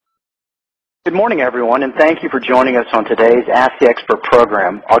Good morning, everyone, and thank you for joining us on today's Ask the Expert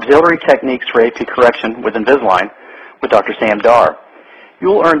program, Auxiliary Techniques for AP Correction with Invisalign, with Dr. Sam Dar. You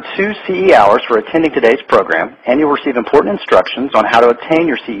will earn 2 CE hours for attending today's program, and you'll receive important instructions on how to obtain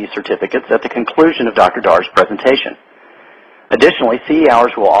your CE certificates at the conclusion of Dr. Dar's presentation. Additionally, CE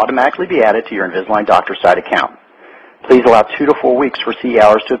hours will automatically be added to your Invisalign DoctorSite account. Please allow 2 to 4 weeks for CE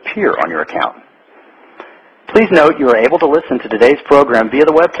hours to appear on your account. Please note you are able to listen to today's program via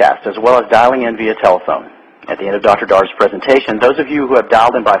the webcast as well as dialing in via telephone. At the end of Dr. Dar's presentation, those of you who have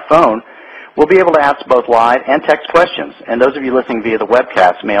dialed in by phone will be able to ask both live and text questions, and those of you listening via the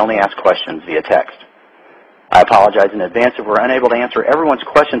webcast may only ask questions via text. I apologize in advance if we're unable to answer everyone's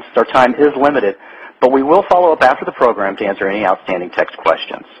questions since our time is limited, but we will follow up after the program to answer any outstanding text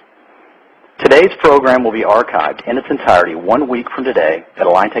questions. Today's program will be archived in its entirety 1 week from today at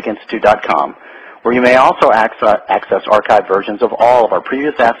AlignTechInstitute.com, where you may also access archived versions of all of our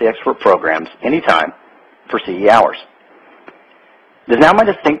previous Ask the Expert programs anytime for CE hours. It is now my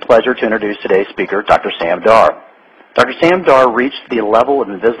distinct pleasure to introduce today's speaker, Dr. Sam Dar. Dr. Sam Dar reached the level of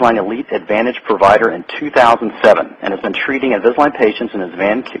Invisalign Elite Advantage provider in 2007 and has been treating Invisalign patients in his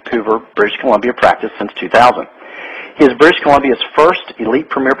Vancouver, British Columbia practice since 2000. He is British Columbia's first Elite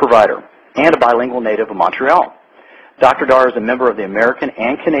Premier provider and a bilingual native of Montreal. Dr. Dar is a member of the American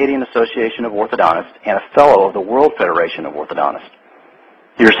and Canadian Association of Orthodontists and a fellow of the World Federation of Orthodontists.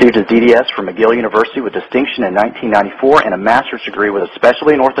 He received his DDS from McGill University with distinction in 1994 and a master's degree with a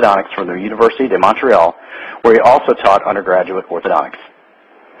specialty in orthodontics from the Université de Montréal, where he also taught undergraduate orthodontics.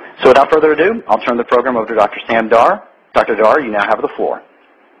 So without further ado, I'll turn the program over to Dr. Sam Dar. Dr. Dar, you now have the floor.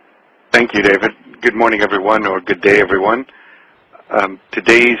 Thank you, David. Good morning, everyone, or good day, everyone.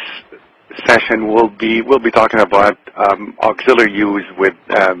 Today's session we'll be talking about auxiliary use with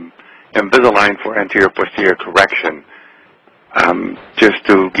Invisalign for anterior-posterior correction. Just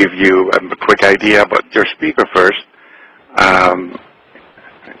to give you a quick idea about your speaker first, I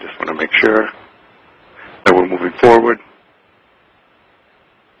just want to make sure that we're moving forward.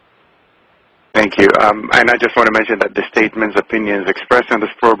 Thank you. And I just want to mention that the statements, opinions expressed in this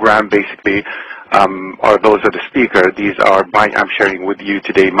program basically are those of the speaker. These are I'm sharing with you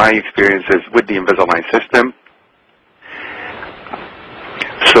today my experiences with the Invisalign system.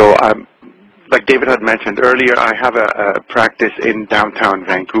 So, like David had mentioned earlier, I have a practice in downtown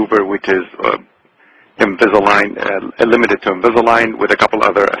Vancouver, which is Invisalign, limited to Invisalign with a couple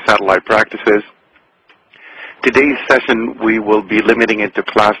other satellite practices. Today's session, we will be limiting it to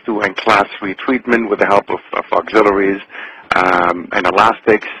Class 2 and Class 3 treatment with the help of auxiliaries and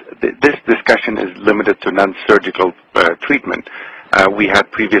elastics. This discussion is limited to non-surgical treatment. We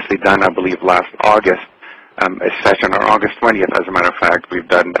had previously done, I believe, last August, a session on August 20th. As a matter of fact, we've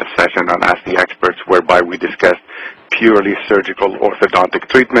done a session on Ask the Experts whereby we discussed purely surgical orthodontic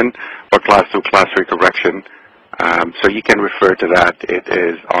treatment for Class 2, Class 3 correction. So you can refer to that. It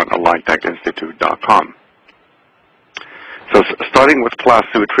is on AlignTechInstitute.com. So starting with Class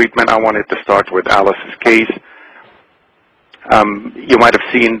 2 treatment, I wanted to start with Alice's case. You might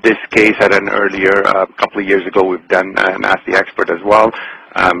have seen this case at an earlier, a couple of years ago, we've done an Ask the Expert as well.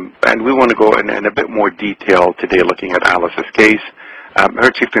 And we want to go in a bit more detail today looking at Alice's case. Her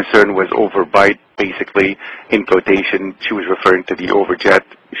chief concern was overbite, basically, in quotation. She was referring to the overjet.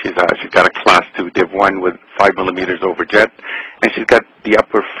 She's got a Class 2 Div 1 with 5 millimeters overjet, and she's got the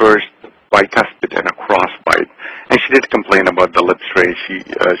upper first bicuspid and a cross bite. And she did complain about the lip tray.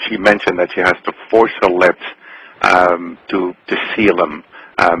 She mentioned that she has to force her lips to seal them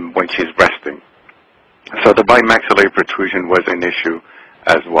when she's resting. So the bimaxillary protrusion was an issue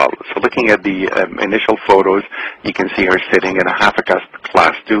as well. So looking at the initial photos, you can see her sitting in a half a cusp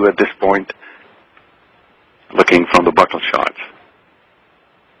Class 2 at this point, looking from the buccal shots.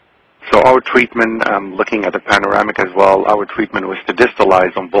 So our treatment, looking at the panoramic as well, our treatment was to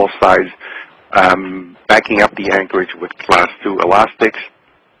distalize on both sides, backing up the anchorage with Class 2 elastics.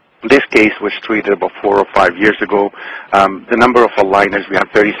 This case was treated about 4 or 5 years ago. The number of aligners, we have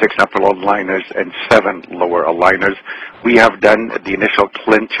 36 upper aligners and 7 lower aligners. We have done the initial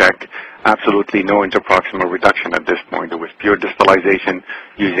clin check, absolutely no interproximal reduction at this point. It was pure distalization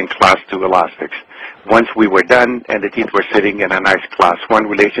using Class 2 elastics. Once we were done and the teeth were sitting in a nice Class 1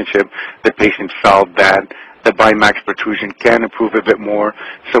 relationship, the patient felt that the bimax protrusion can improve a bit more,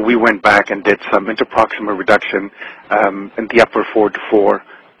 so we went back and did some interproximal reduction in the upper 4 to 4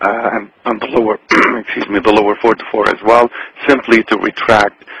 and on the lower, the lower 4 to 4 as well, simply to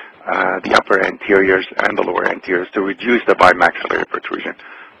retract the upper anteriors and the lower anteriors to reduce the bimaxillary protrusion.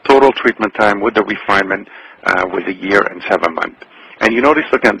 Total treatment time with the refinement was 1 year and 7 months. And you notice,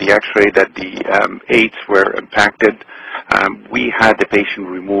 looking at the x-ray, that the 8s were impacted. We had the patient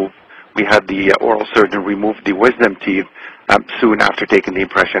remove we had the oral surgeon remove the wisdom teeth soon after taking the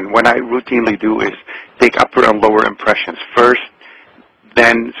impression. What I routinely do is take upper and lower impressions first,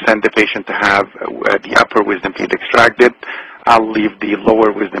 then send the patient to have the upper wisdom teeth extracted. I'll leave the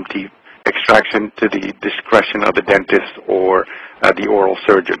lower wisdom teeth extraction to the discretion of the dentist or the oral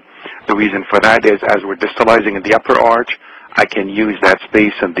surgeon. The reason for that is as we're distalizing in the upper arch, I can use that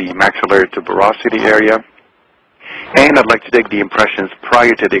space in the maxillary tuberosity area. And I'd like to take the impressions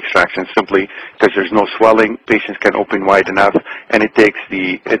prior to the extraction simply because there's no swelling, patients can open wide enough, and it makes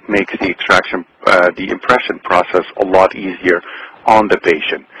the extraction, the impression process a lot easier on the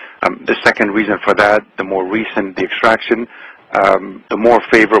patient. The second reason for that, the more recent the extraction, the more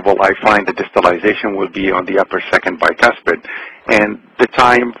favorable I find the distalization will be on the upper second bicuspid. And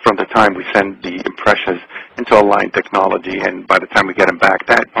from the time we send the impressions into Align Technology, and by the time we get them back,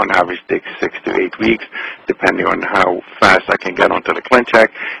 that on average takes 6 to 8 weeks, depending on how fast I can get onto the ClinCheck,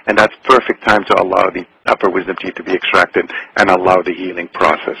 and that's perfect time to allow the upper wisdom teeth to be extracted and allow the healing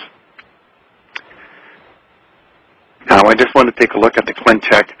process. Now, I just want to take a look at the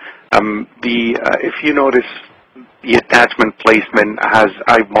ClinCheck. If you notice, the attachment placement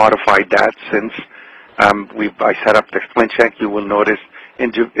I've modified that since I set up the ClinCheck. You will notice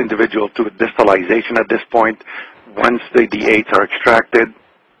individual tooth distalization at this point. Once the D8s are extracted,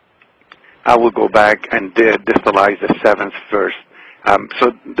 I will go back and distalize the 7s first.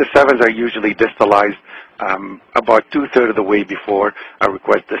 So the 7s are usually distalized about 2/3 of the way before I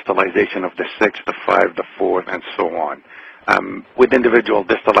request distalization of the 6, the 5, the 4, and so on. With individual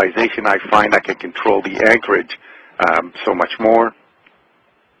distalization, I find I can control the anchorage so much more.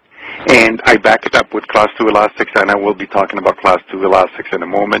 And I back it up with Class 2 elastics, and I will be talking about Class 2 elastics in a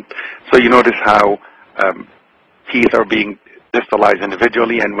moment. So you notice how teeth are being distalized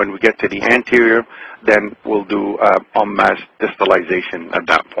individually, and when we get to the anterior, then we'll do en masse distalization at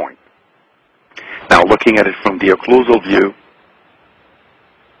that point. Now, looking at it from the occlusal view,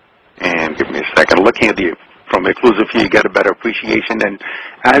 and give me a second, looking at from the occlusal view, you get a better appreciation. And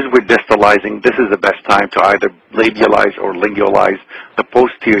as we're distalizing, this is the best time to either labialize or lingualize the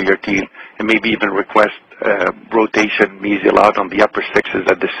posterior teeth, and maybe even request rotation mesial out on the upper 6s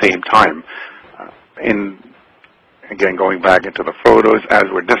at the same time. Again, going back into the photos, as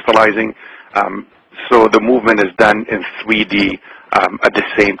we're distalizing, so the movement is done in 3D at the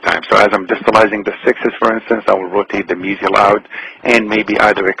same time. So as I'm distalizing the 6s, for instance, I will rotate the mesial out and maybe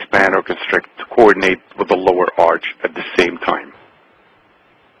either expand or constrict to coordinate with the lower arch at the same time.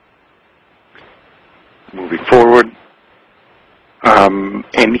 Moving forward.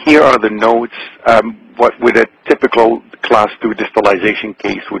 And here are the notes. What would a typical Class 2 distalization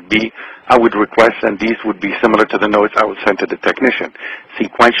case would be, I would request, and these would be similar to the notes I would send to the technician.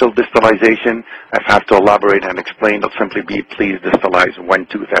 Sequential distalization, if I have to elaborate and explain, it'll simply be, please distalize one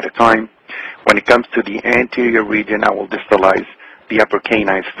tooth at a time. When it comes to the anterior region, I will distalize the upper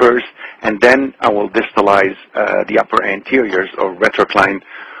canines first, and then I will distalize the upper anteriors, or retrocline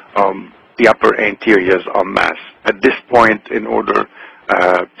the upper anteriors en masse. At this point, in order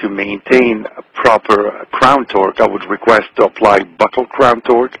to maintain a proper crown torque, I would request to apply buccal crown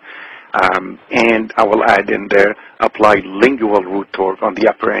torque, and I will add in there, apply lingual root torque on the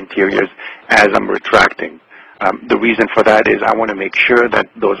upper anteriors as I'm retracting. The reason for that is I want to make sure that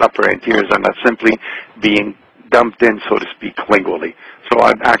those upper anteriors are not simply being dumped in, so to speak, lingually. So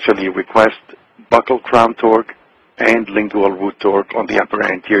I'd actually request buccal crown torque and lingual root torque on the upper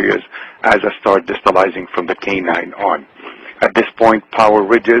anteriors as I start distalizing from the canine on. At this point, power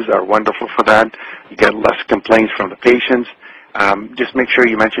ridges are wonderful for that. You get less complaints from the patients. Just make sure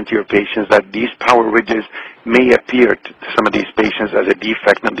you mention to your patients that these power ridges may appear to some of these patients as a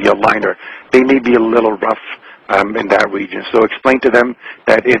defect in the aligner. They may be a little rough in that region. So explain to them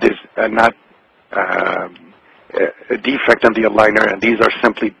that it is not a defect in the aligner, and these are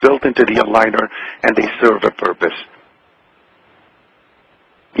simply built into the aligner, and they serve a purpose.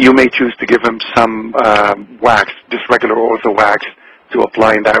 You may choose to give them some wax, just regular ortho wax, to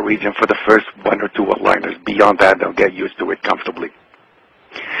apply in that region for the first 1 or 2 aligners. Beyond that, they'll get used to it comfortably.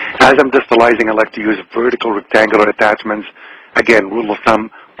 As I'm distalizing, I like to use vertical rectangular attachments. Again, rule of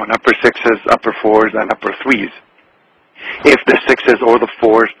thumb on upper 6s, upper 4s, and upper 3s. If the 6s or the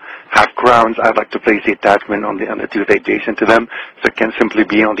 4s have crowns, I'd like to place the attachment on the tooth adjacent to them. So it can simply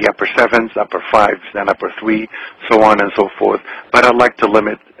be on the upper 7s, upper 5s, and upper 3, so on and so forth. But I'd like to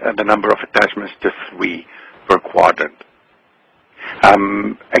limit the number of attachments to 3 per quadrant.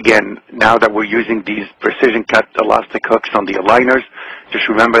 Again, now that we're using these precision cut elastic hooks on the aligners, just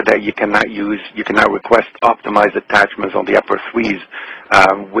remember that you cannot request optimized attachments on the upper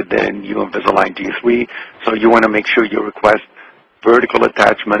 3s with the new Invisalign G3. So you want to make sure you request vertical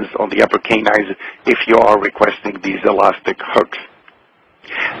attachments on the upper canines if you are requesting these elastic hooks.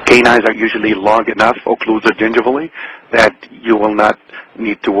 Canines are usually long enough, occlusal gingivally, that you will not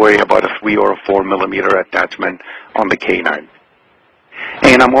need to worry about a 3 or a 4 millimeter attachment on the canine.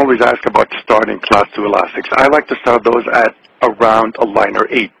 And I'm always asked about starting Class 2 elastics. I like to start those at around a liner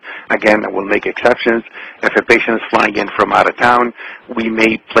 8. Again, I will make exceptions. If a patient is flying in from out of town, we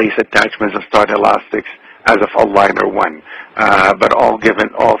may place attachments and start elastics as of a liner 1. But all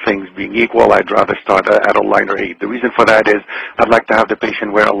things being equal, I'd rather start at a liner 8. The reason for that is I'd like to have the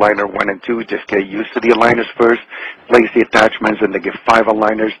patient wear a liner 1 and 2, just get used to the aligners first, place the attachments, and they give 5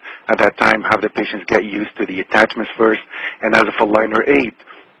 aligners. At that time, have the patients get used to the attachments first, and as of a liner 8,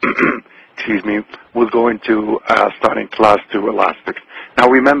 excuse me, we'll go into starting Class 2 elastics. Now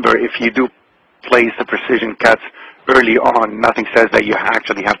remember, if you do place the precision cuts early on, nothing says that you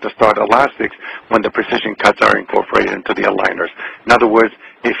actually have to start elastics when the precision cuts are incorporated into the aligners. In other words,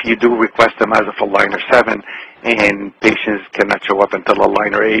 if you do request them as of a liner 7 and patients cannot show up until a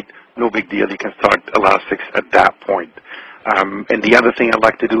liner 8, no big deal, you can start elastics at that point. And the other thing I'd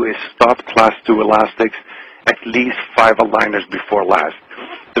like to do is stop Class 2 elastics at least 5 aligners before last.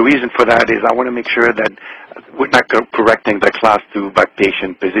 The reason for that is I want to make sure that we're not correcting the Class 2 by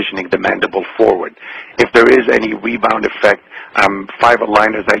patient positioning the mandible forward. If there is any rebound effect, 5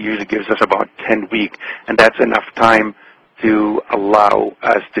 aligners, that usually gives us about 10 weeks, and that's enough time to allow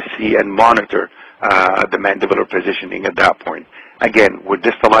us to see and monitor the mandibular positioning at that point. Again, we're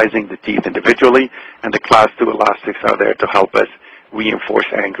distalizing the teeth individually, and the Class 2 elastics are there to help us reinforce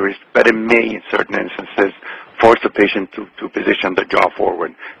anchors, but it may, in certain instances, force the patient to position the jaw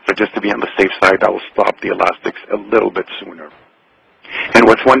forward. So just to be on the safe side, I will stop the elastics a little bit sooner. And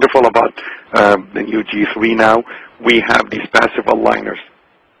what's wonderful about the new G3 now, we have these passive aligners.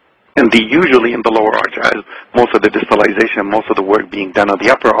 And they usually in the lower arch, as most of the distalization, most of the work being done on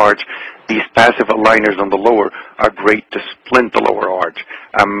the upper arch, these passive aligners on the lower are great to splint the lower arch.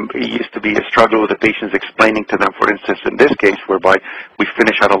 It used to be a struggle with the patients explaining to them, for instance, in this case, whereby we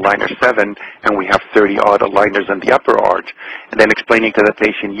finish at a liner 7 and we have 30-odd aligners on the upper arch, and then explaining to the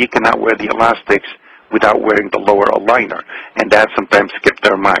patient, you cannot wear the elastics without wearing the lower aligner, and that sometimes skips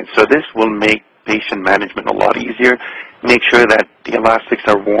their mind. So this will make patient management a lot easier. Make sure that the elastics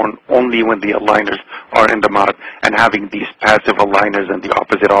are worn only when the aligners are in the mouth, and having these passive aligners in the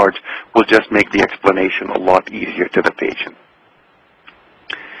opposite arch will just make the explanation a lot easier to the patient.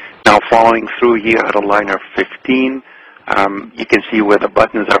 Now following through here at aligner 15, you can see where the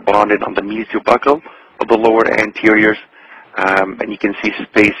buttons are bonded on the mesial buccal of the lower anteriors, and you can see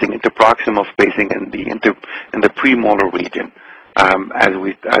spacing, interproximal spacing in the premolar region. As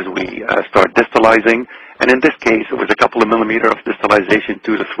we start distalizing, and in this case it was a couple of millimeter of distalization,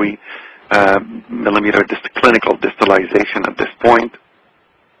 2 to 3 millimeter clinical distalization at this point.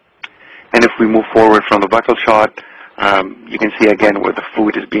 And if we move forward from the buccal shot, you can see again where the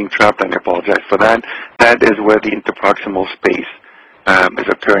fluid is being trapped, and I apologize for that. That is where the interproximal space is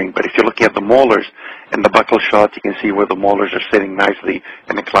occurring. But if you're looking at the molars in the buccal shot, you can see where the molars are sitting nicely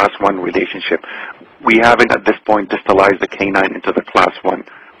in a Class 1 relationship. We haven't at this point distalized the canine into the Class 1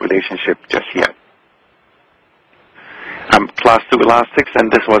 relationship just yet. Class 2 elastics,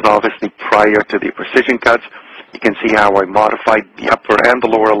 and this was obviously prior to the precision cuts. You can see how I modified the upper and the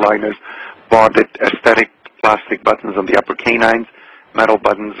lower aligners, bonded aesthetic plastic buttons on the upper canines, metal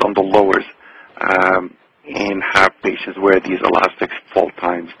buttons on the lowers, and have patients wear these elastics full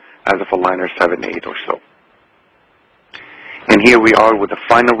times as of aligner 7, 8 or so. And here we are with the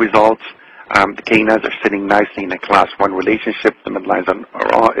final results. The canines are sitting nicely in a Class 1 relationship. The midlines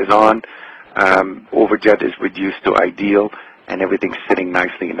is on. Overjet is reduced to ideal, and everything's sitting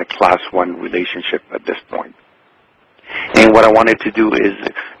nicely in a Class 1 relationship at this point. And what I wanted to do is,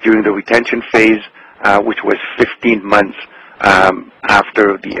 during the retention phase, which was 15 months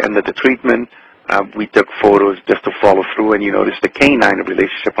after the end of the treatment, we took photos just to follow through, and you notice the canine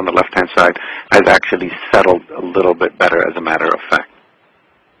relationship on the left-hand side has actually settled a little bit better, as a matter of fact.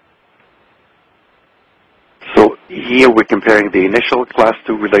 So here we're comparing the initial Class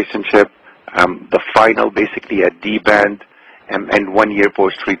 2 relationship, the final basically at D-band, and 1 year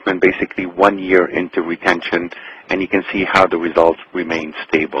post-treatment, basically 1 year into retention, and you can see how the results remain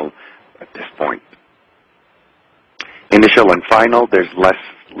stable at this point. Initial and final, there's less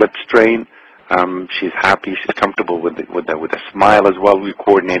lip strain. She's happy, she's comfortable with a smile as well. We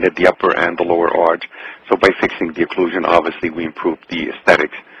coordinated the upper and the lower arch. So by fixing the occlusion, obviously we improved the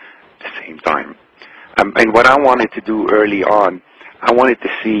aesthetics at the same time. And what I wanted to do early on, I wanted to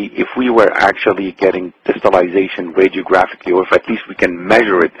see if we were actually getting distalization radiographically, or if at least we can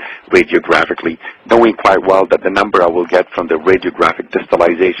measure it radiographically, knowing quite well that the number I will get from the radiographic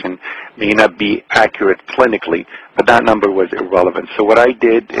distalization may not be accurate clinically, but that number was irrelevant. So what I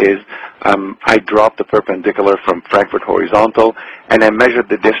did is I dropped the perpendicular from Frankfurt horizontal, and I measured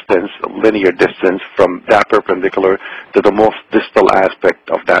the distance, linear distance, from that perpendicular to the most distal aspect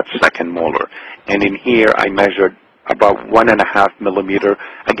of that second molar. And in here, I measured about 1.5 millimeter,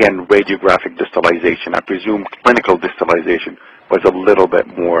 again, radiographic distalization. I presume clinical distalization was a little bit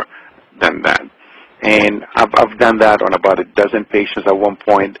more than that. And I've done that on about a dozen patients at one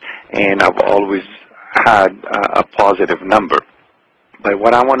point, and I've always had a positive number. But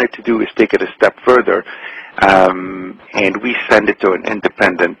what I wanted to do is take it a step further, and we send it to an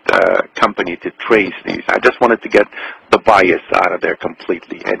independent company to trace these. I just wanted to get the bias out of there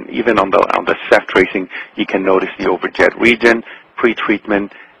completely. And even on the Ceph tracing, you can notice the overjet region,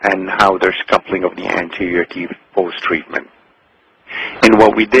 pre-treatment, and how there's coupling of the anterior teeth post-treatment. And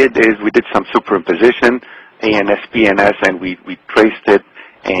what we did is we did some superimposition, ANS, PNS, and we traced it,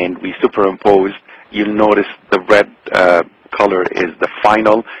 and we superimposed. You'll notice the red color is the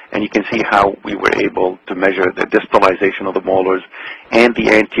final, and you can see how we were able to measure the distalization of the molars and the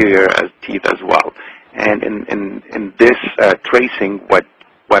anterior teeth as well. And in this tracing, what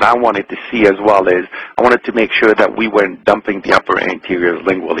I wanted to see as well is I wanted to make sure that we weren't dumping the upper anterior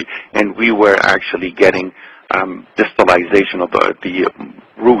lingually, and we were actually getting distalization of the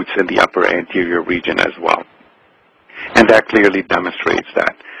roots in the upper anterior region as well. And that clearly demonstrates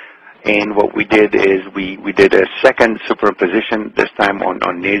that. And what we did is we did a second superimposition, this time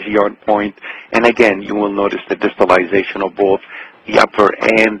on Nasion point. And again, you will notice the distalization of both the upper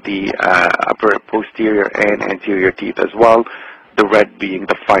and the upper posterior and anterior teeth as well. The red being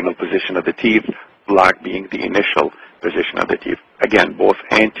the final position of the teeth, black being the initial position of the teeth. Again, both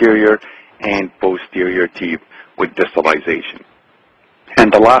anterior and posterior teeth with distalization.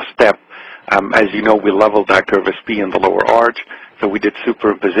 And the last step, as you know, we leveled that curvus P in the lower arch. So we did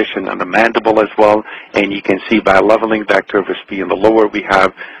superimposition on the mandible as well, and you can see by leveling that curvus P in the lower, we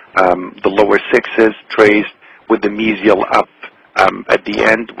have the lower sixes traced with the mesial up at the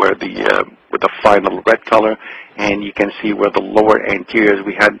end, where with the final red color, and you can see where the lower anteriors,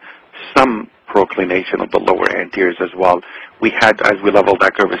 we had some proclination of the lower anteriors as well. We had, as we leveled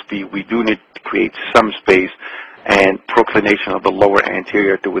that curvus P, we do need to create some space and proclination of the lower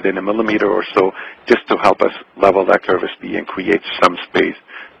anterior to within a millimeter or so, just to help us level that curvus P and create some space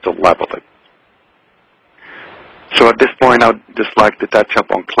to level it. So at this point, I'd just like to touch up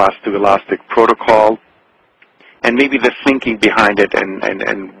on Class II elastic protocol, and maybe the thinking behind it,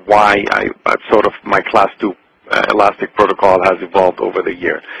 and why sort of my Class II elastic protocol has evolved over the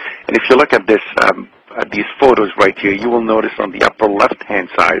year. And if you look at this, these photos right here, you will notice on the upper left-hand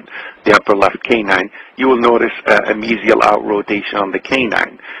side, the upper left canine, you will notice a mesial out rotation on the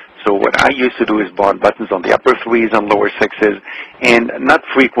canine. So what I used to do is bond buttons on the upper threes and lower sixes, and not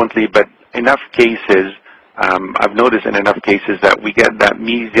frequently, but enough cases, I've noticed in enough cases that we get that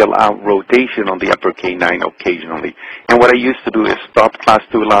mesial out rotation on the upper canine occasionally. And what I used to do is stop Class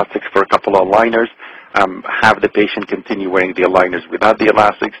II elastics for a couple of aligners, have the patient continue wearing the aligners without the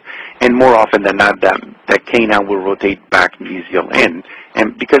elastics, and more often than not, that canine will rotate back mesial in.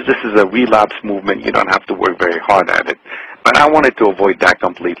 And because this is a relapse movement, you don't have to work very hard at it. But I wanted to avoid that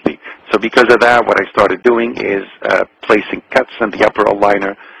completely. So because of that, what I started doing is placing cuts in the upper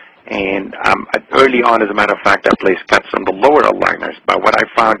aligner. And early on, as a matter of fact, I placed cuts on the lower aligners. But what I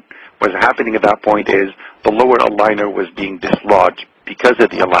found was happening at that point is the lower aligner was being dislodged because of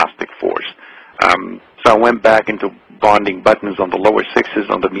the elastic force. So I went back into bonding buttons on the lower sixes,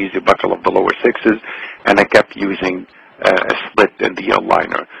 on the mesial buccal of the lower sixes, and I kept using a split in the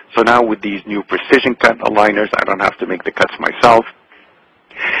aligner. So now with these new precision cut aligners, I don't have to make the cuts myself.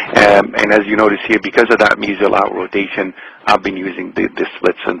 And as you notice here, because of that mesial out rotation, I've been using the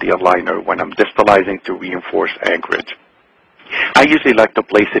slits in the aligner when I'm distalizing to reinforce anchorage. I usually like to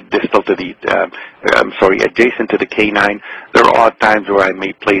place it distal to the, adjacent to the canine. There are odd times where I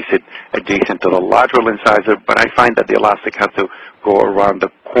may place it adjacent to the lateral incisor, but I find that the elastic has to go around the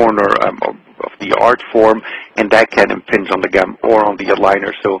corner of the arch form, and that can impinge on the gum or on the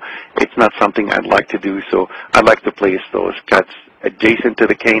aligner, so it's not something I'd like to do. So I like to place those cuts adjacent to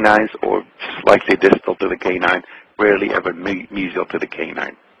the canines or slightly distal to the canine, rarely ever mesial to the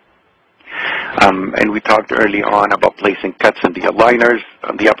canine. And we talked early on about placing cuts in the aligners,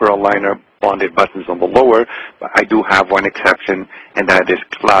 on the upper aligner, bonded buttons on the lower, but I do have one exception, and that is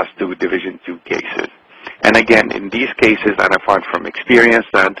Class II Division II cases. And again, in these cases, and I found from experience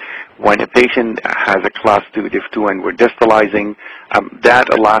that when a patient has a class 2 DIF2 and we're distalizing, that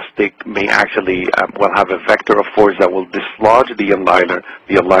elastic may actually will have a vector of force that will dislodge the aligner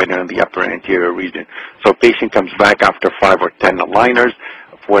in the upper anterior region. So a patient comes back after 5 or 10 aligners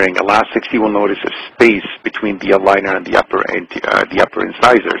wearing elastics, he will notice a space between the aligner and the upper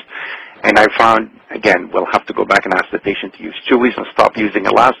incisors. And I found, again, we'll have to go back and ask the patient to use chewies and stop using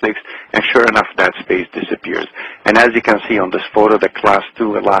elastics, and sure enough, that space disappears. And as you can see on this photo, the class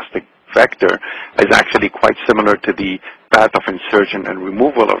 2 elastic vector is actually quite similar to the path of insertion and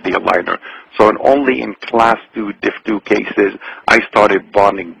removal of the aligner. So only in class 2 DIF2 cases, I started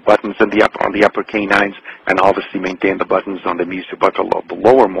bonding buttons on the upper canines and obviously maintain the buttons on the mesiobuccal of the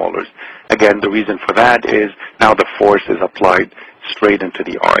lower molars. Again, the reason for that is now the force is applied straight into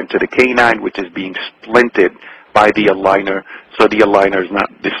the canine, which is being splinted by the aligner, so the aligner is not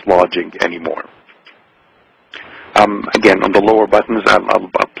dislodging anymore. Again, on the lower buttons, I'll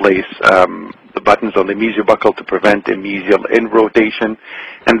place the buttons on the mesiobuccal to prevent a mesial in-rotation.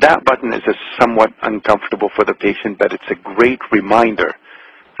 And that button is somewhat uncomfortable for the patient, but it's a great reminder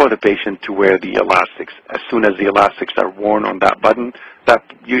for the patient to wear the elastics. As soon as the elastics are worn on that button, that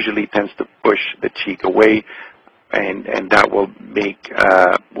usually tends to push the cheek away, and that will make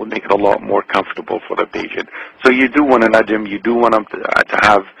it a lot more comfortable for the patient. So you do want to nudge them. You do want them to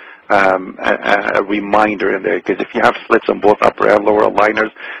have a reminder in there, because if you have slits on both upper and lower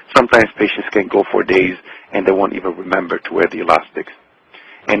aligners, sometimes patients can go for days and they won't even remember to wear the elastics.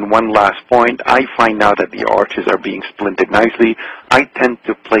 And one last point, I find now that the arches are being splinted nicely. I tend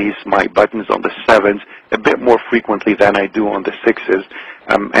to place my buttons on the 7s a bit more frequently than I do on the 6s,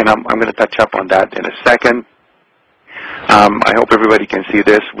 and I'm going to touch up on that in a second. I hope everybody can see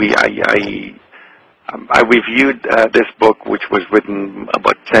this. I reviewed this book, which was written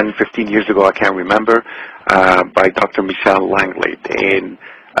about 10, 15 years ago, I can't remember, by Dr. Michel Langlade. And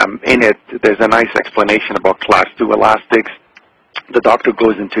in it, there's a nice explanation about class 2 elastics. The doctor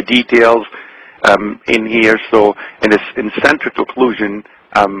goes into details in here. So in centric occlusion,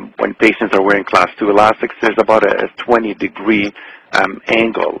 when patients are wearing class 2 elastics, there's about a 20-degree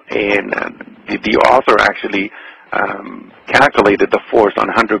angle. And the author actually calculated the force on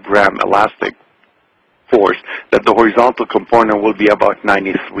 100-gram elastic force, that the horizontal component will be about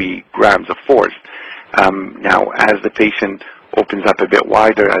 93 grams of force. Now, as the patient opens up a bit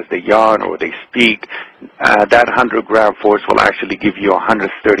wider, as they yawn or they speak, that 100-gram force will actually give you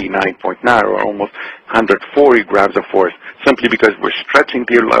 139.9 or almost 140 grams of force, simply because we're stretching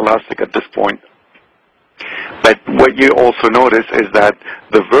the elastic at this point. But what you also notice is that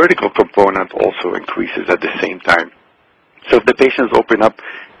the vertical component also increases at the same time. So if the patients open up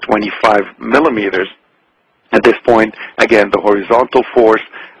 25 millimeters, at this point, again, the horizontal force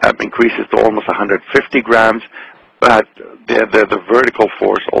increases to almost 150 grams, but the vertical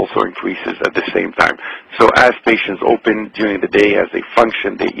force also increases at the same time. So as patients open during the day, as they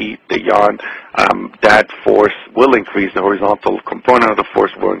function, they eat, they yawn, that force will increase. The horizontal component of the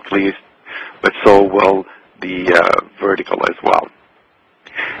force will increase, but so will the vertical as well.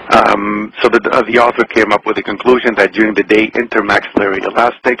 So the author came up with the conclusion that during the day, intermaxillary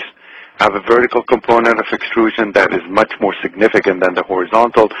elastics have a vertical component of extrusion that is much more significant than the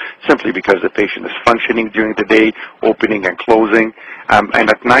horizontal, simply because the patient is functioning during the day, opening and closing. And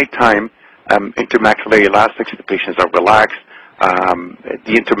at nighttime, intermaxillary elastics, the patients are relaxed.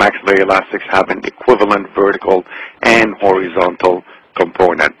 The intermaxillary elastics have an equivalent vertical and horizontal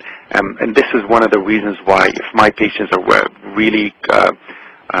component. And this is one of the reasons why, if my patients are really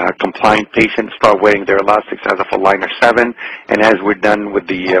compliant patients, start wearing their elastics as of aligner 7, and as we're done with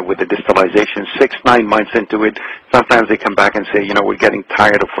the distalization 6-9 months into it, sometimes they come back and say, you know, we're getting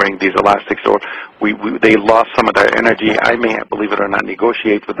tired of wearing these elastics, or they lost some of their energy. I may, believe it or not,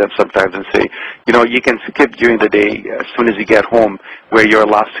 negotiate with them sometimes and say, you know, you can skip during the day. As soon as you get home, wear your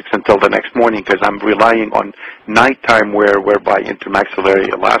elastics until the next morning, because I'm relying on nighttime wear, whereby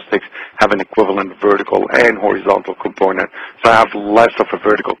intermaxillary elastics have an equivalent vertical and horizontal component. So I have less of a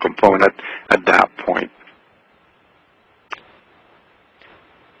vertical component at that point.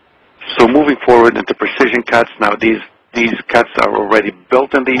 So moving forward into precision cuts. Now these cuts are already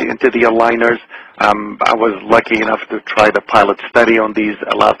built into the aligners. I was lucky enough to try the pilot study on these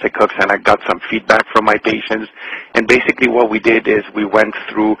elastic hooks, and I got some feedback from my patients. And basically what we did is we went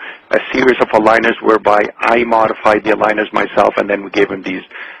through a series of aligners whereby I modified the aligners myself, and then we gave them these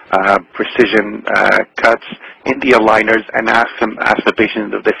precision cuts in the aligners and asked the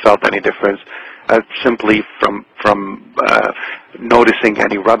patients if they felt any difference simply from noticing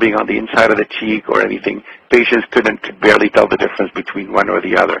any rubbing on the inside of the cheek or anything. Patients could barely tell the difference between one or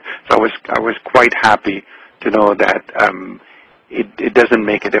the other. So I was quite happy to know that it doesn't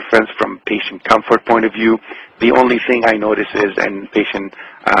make a difference from patient comfort point of view. The only thing I notice is, and patient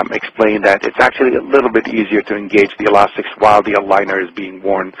explained that it's actually a little bit easier to engage the elastics while the aligner is being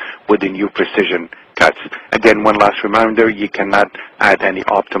worn with the new precision cuts. Again, one last reminder, you cannot add any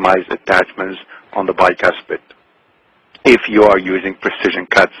optimized attachments on the bicuspid if you are using precision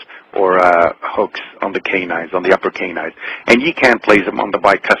cuts or hooks on the canines, on the upper canines. And you can place them on the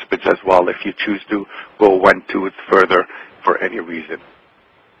bicuspids as well if you choose to go one tooth further for any reason.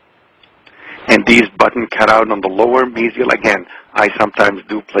 And these button cutout on the lower mesial, again, I sometimes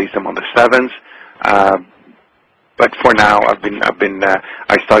do place them on the 7s, but for now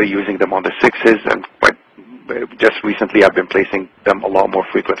I started using them on the 6s, and just recently I've been placing them a lot more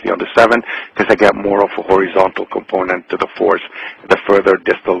frequently on the 7 because I get more of a horizontal component to the force the further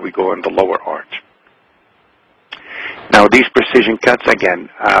distal we go in the lower arch. Now these precision cuts, again,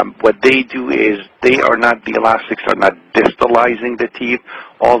 what they do is the elastics are not distalizing the teeth.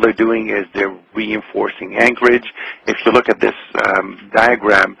 All they're doing is they're reinforcing anchorage. If you look at this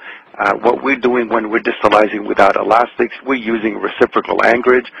diagram, what we're doing when we're distalizing without elastics, we're using reciprocal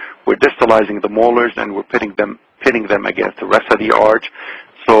anchorage. We're distalizing the molars and we're pitting them against the rest of the arch.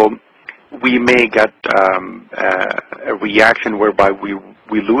 So we may get a reaction whereby we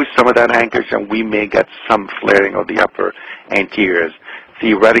lose some of that anchorage and we may get some flaring of the upper anteriors.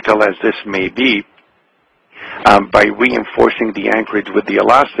 Theoretical as this may be, by reinforcing the anchorage with the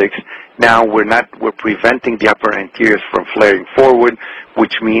elastics, now we're preventing the upper anteriors from flaring forward,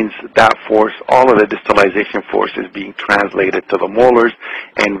 which means that force, all of the distalization force is being translated to the molars,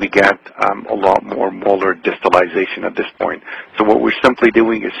 and we get a lot more molar distalization at this point. So what we're simply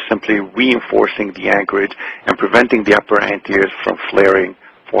doing is simply reinforcing the anchorage and preventing the upper anteriors from flaring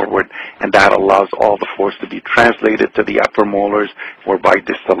forward, and that allows all the force to be translated to the upper molars, whereby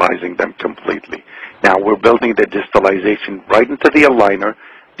distalizing them completely. Now we're building the distalization right into the aligner.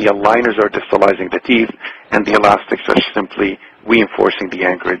 The aligners are distalizing the teeth, and the elastics are simply reinforcing the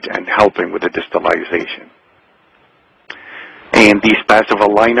anchorage and helping with the distalization. And these passive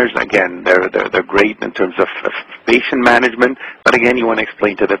aligners, again, they're great in terms of patient management, but again, you want to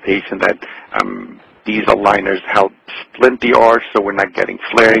explain to the patient that these aligners help splint the arch, so we're not getting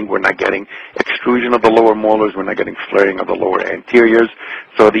flaring, we're not getting extrusion of the lower molars, we're not getting flaring of the lower anteriors.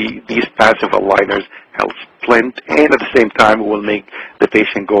 So these passive aligners help splint, and at the same time will make the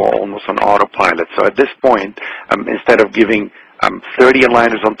patient go almost on autopilot. So at this point, instead of giving 30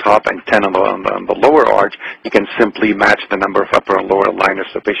 aligners on top and 10 on the lower arch, you can simply match the number of upper and lower aligners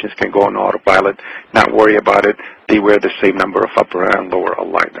so patients can go on autopilot, not worry about it. They wear the same number of upper and lower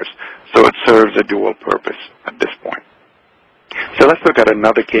aligners. So it serves a dual purpose at this point. So let's look at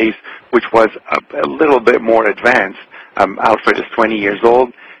another case which was a little bit more advanced. Alfred is 20 years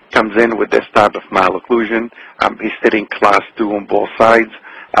old, comes in with this type of malocclusion. He's sitting class 2 on both sides.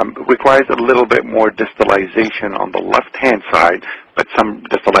 Requires a little bit more distalization on the left-hand side, but some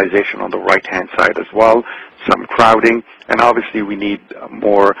distalization on the right-hand side as well, some crowding, and obviously we need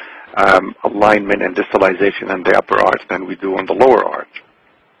more alignment and distalization in the upper arch than we do on the lower arch.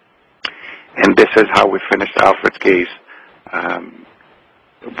 And this is how we finished Alfred's case.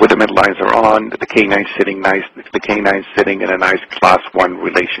 With the midlines are on, the canine sitting nice, the canine sitting in a nice class 1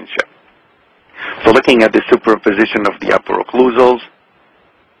 relationship. So looking at the superimposition of the upper occlusals,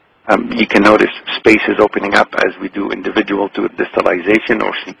 you can notice spaces opening up as we do individual tooth distalization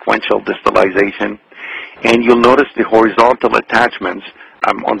or sequential distalization. And you'll notice the horizontal attachments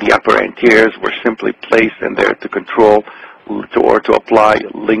on the upper anteriors were simply placed in there to control or to apply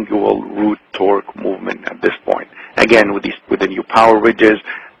lingual root torque movement at this point. Again, with the new power ridges,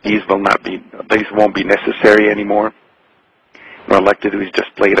 these won't be necessary anymore. What I'd like to do is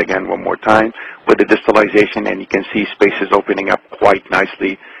just play it again one more time with the distalization, and you can see spaces opening up quite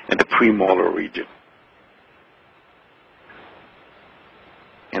nicely in the premolar region.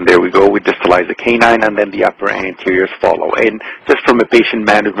 And there we go, we distalize the canine, and then the upper anteriors follow. And just from a patient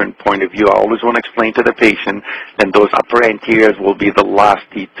management point of view, I always want to explain to the patient that those upper anteriors will be the last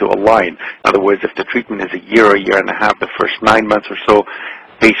teeth to align. In other words, if the treatment is a year and a half, the first 9 months or so,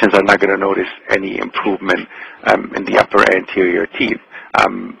 patients are not going to notice any improvement in the upper anterior teeth.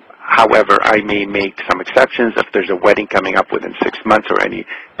 However, I may make some exceptions. If there's a wedding coming up within 6 months or any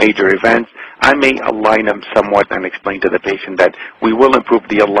major events, I may align them somewhat and explain to the patient that we will improve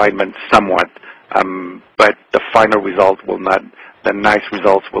the alignment somewhat, but the final result will not, the nice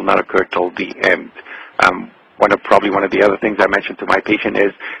results will not occur till the end. Probably one of the other things I mentioned to my patient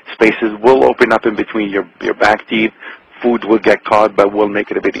is spaces will open up in between your back teeth. Food will get caught, but we'll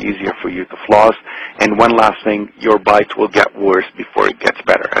make it a bit easier for you to floss. And one last thing, your bite will get worse before it gets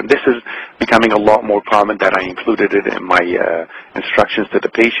better. And this is becoming a lot more common that I included it in my instructions to the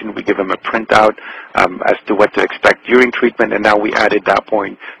patient. We give them a printout as to what to expect during treatment, and now we added that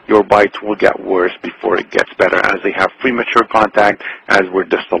point, your bite will get worse before it gets better as they have premature contact as we're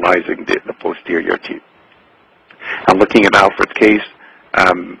distalizing the posterior teeth. I'm looking at Alfred's case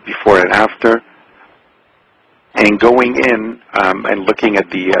before and after. And going in and looking at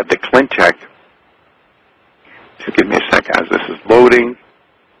the ClinCheck, just give me a sec as this is loading,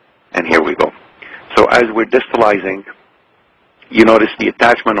 and here we go. So as we're distalizing, you notice the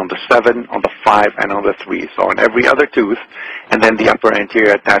attachment on the 7, on the 5, and on the 3. So on every other tooth, and then the upper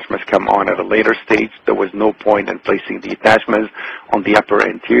anterior attachments come on at a later stage. There was no point in placing the attachments on the upper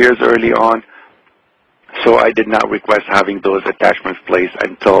anteriors early on. So I did not request having those attachments placed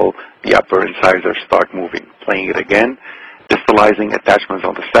until the upper incisors start moving. Playing it again, distalizing attachments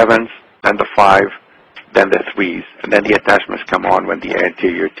on the 7s, then the 5, then the 3s, and then the attachments come on when the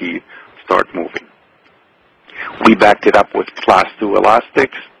anterior teeth start moving. We backed it up with class 2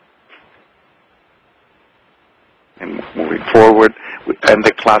 elastics. And moving forward, and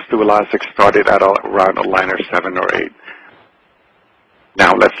the class 2 elastics started at around aligner 7 or 8.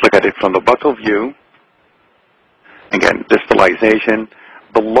 Now let's look at it from the buccal view. Again, distalization.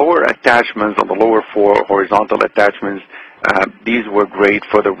 The lower attachments on the lower 4 horizontal attachments, these were great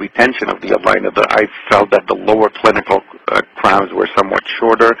for the retention of the aligner. I felt that the lower clinical crowns were somewhat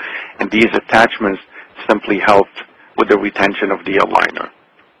shorter, and these attachments simply helped with the retention of the aligner.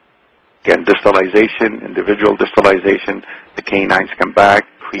 Again, distalization, individual distalization, the canines come back,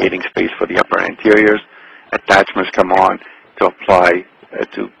 creating space for the upper anteriors. Attachments come on to apply,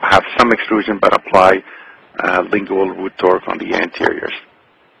 to have some extrusion, but apply lingual root torque on the anteriors.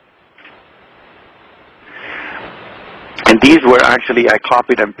 And these were actually, I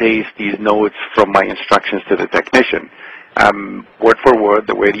copied and pasted these notes from my instructions to the technician. Word for word,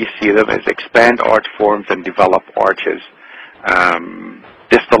 the way you see them is expand arch forms and develop arches.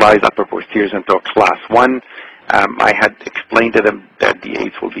 Distalize upper posteriors into a class 1. I had explained to them that the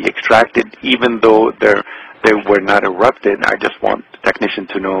 8s will be extracted, even though they were not erupted. I just want the technician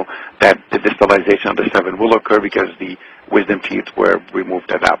to know that the distalization of the 7 will occur because the wisdom teeth were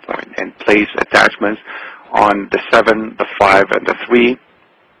removed at that point. And place attachments on the 7, the 5, and the 3.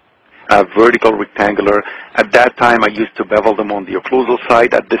 Vertical, rectangular. At that time, I used to bevel them on the occlusal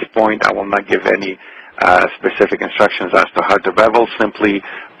side. At this point, I will not give any specific instructions as to how to bevel, simply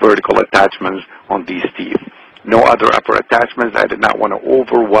vertical attachments on these teeth. No other upper attachments. I did not want to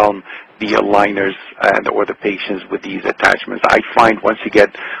overwhelm the aligners or the patients with these attachments. I find once you get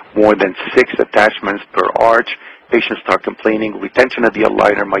more than 6 attachments per arch, patients start complaining. Retention of the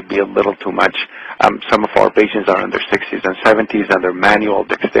aligner might be a little too much. Some of our patients are in their 60s and 70s, and their manual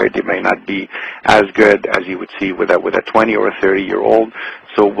dexterity may not be as good as you would see with a 20 or a 30-year-old.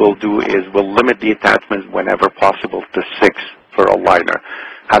 So what we'll do is we'll limit the attachments whenever possible to 6 per aligner.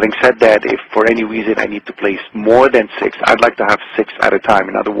 Having said that, if for any reason I need to place more than 6, I'd like to have 6 at a time.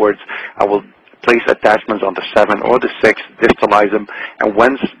 In other words, I will place attachments on the 7 or the 6, distalize them, and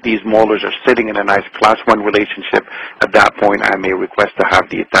once these molars are sitting in a nice class 1 relationship, at that point I may request to have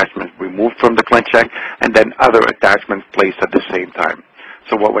the attachments removed from the ClinCheck and then other attachments placed at the same time.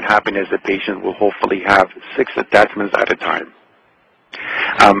 So what would happen is the patient will hopefully have 6 attachments at a time.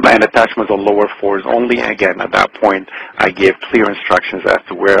 And attachments on lower 4s only. Again, at that point, I gave clear instructions as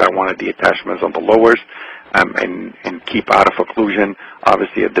to where I wanted the attachments on the lowers, and keep out of occlusion.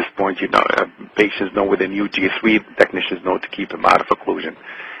 Obviously, at this point, patients know with a new G3, technicians know to keep them out of occlusion.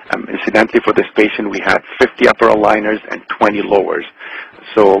 Incidentally, for this patient, we had 50 upper aligners and 20 lowers.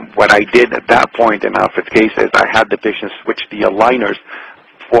 So what I did at that point in Alfred's case is I had the patient switch the aligners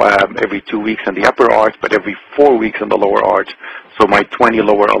for every 2 weeks in the upper arch, but every 4 weeks in the lower arch. So my 20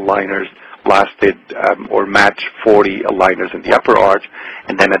 lower aligners lasted or matched 40 aligners in the upper arch.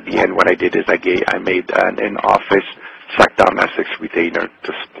 And then at the end, what I did is I made an in-office suck-down Essex retainer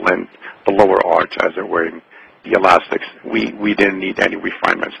to splint the lower arch as they're wearing the elastics. We didn't need any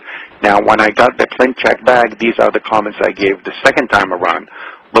refinements. Now, when I got the ClinCheck back, these are the comments I gave the second time around.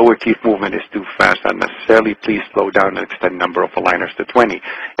 Lower teeth movement is too fast unnecessarily. Please slow down and extend number of aligners to 20.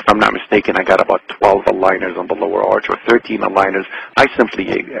 If I'm not mistaken, I got about 12 aligners on the lower arch or 13 aligners. I simply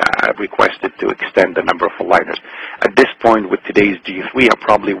requested to extend the number of aligners. At this point with today's G3, I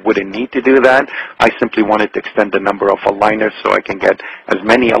probably wouldn't need to do that. I simply wanted to extend the number of aligners so I can get as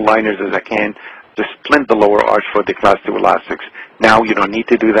many aligners as I can to splint the lower arch for the class 2 elastics, Now you don't need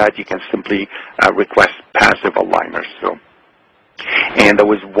to do that. You can simply request passive aligners. And there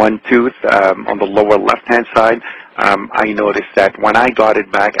was one tooth on the lower left-hand side. I noticed that when I got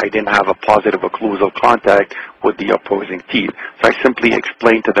it back, I didn't have a positive occlusal contact with the opposing teeth. So I simply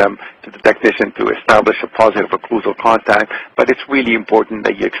explained to the technician, to establish a positive occlusal contact, but it's really important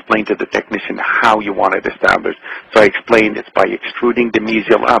that you explain to the technician how you want it established. So I explained it's by extruding the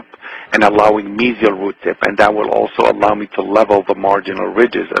mesial up and allowing mesial root tip, and that will also allow me to level the marginal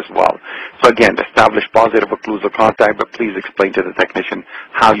ridges as well. So again, establish positive occlusal contact, but please explain to the technician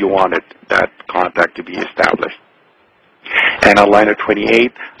how you wanted that contact to be established. And aligner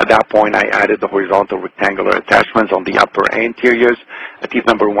 28, at that point I added the horizontal rectangular attachments on the upper anteriors. Teeth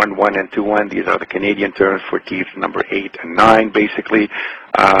number 1, 1, and 2, 1, these are the Canadian terms for teeth number 8 and 9, basically.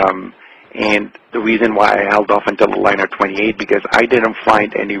 And the reason why I held off until aligner 28, because I didn't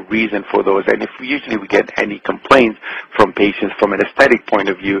find any reason for those. And if usually we get any complaints from patients from an aesthetic point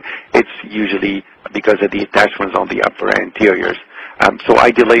of view, it's usually because of the attachments on the upper anteriors. So I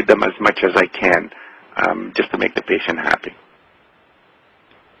delayed them as much as I can, just to make the patient happy.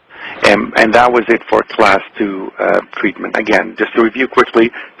 And that was it for class 2 treatment. Again, just to review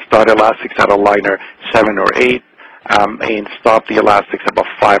quickly, start elastics at aligner 7 or 8, and stop the elastics about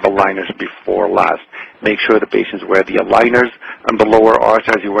 5 aligners before last. Make sure the patients wear the aligners on the lower arch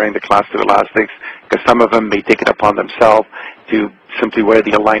as you're wearing the class 2 elastics, because some of them may take it upon themselves to simply wear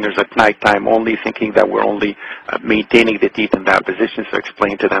the aligners at nighttime only, thinking that we're only maintaining the teeth in that position. So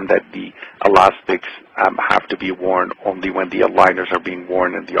explain to them that the elastics have to be worn only when the aligners are being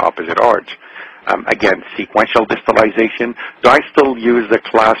worn in the opposite arch. Again, sequential distalization. Do I still use the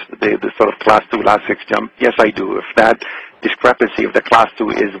sort of class 2 elastics jump? Yes, I do. If that discrepancy of the class 2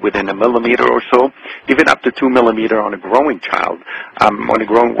 is within a millimeter or so, even up to 2 millimeter on a growing child,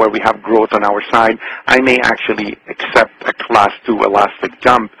 where we have growth on our side, I may actually accept a class 2 elastic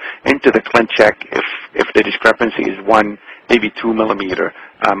jump into the ClinCheck if the discrepancy is 1, maybe 2 millimeter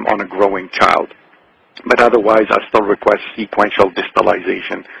on a growing child. But otherwise, I still request sequential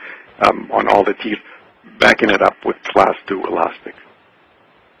distalization on all the teeth, backing it up with class 2 elastic.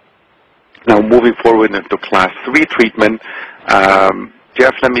 Now moving forward into class 3 treatment,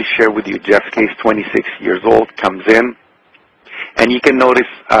 Jeff, let me share with you Jeff's case, 26 years old, comes in, and you can notice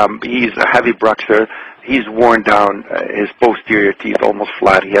he's a heavy bruxer. He's worn down his posterior teeth almost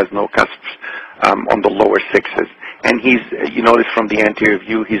flat. He has no cusps on the lower 6s. And you notice from the anterior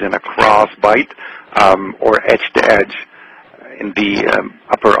view, he's in a cross bite or edge to edge in the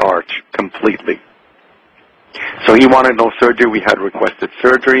upper arch completely. So he wanted no surgery. We had requested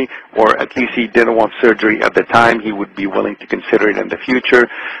surgery, or at least he didn't want surgery at the time. He would be willing to consider it in the future.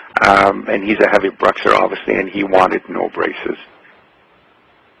 And he's a heavy bruxer, obviously, and he wanted no braces.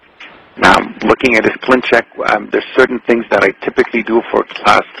 Now, looking at his ClinCheck, there's certain things that I typically do for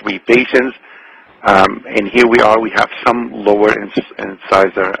class 3 patients. And here we are. We have some lower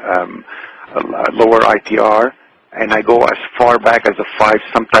incisor, lower ITR. And I go as far back as a 5,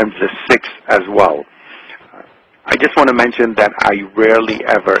 sometimes a 6 as well. I just want to mention that I rarely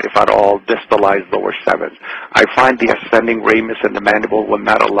ever, if at all, distalize lower 7s. I find the ascending ramus in the mandible will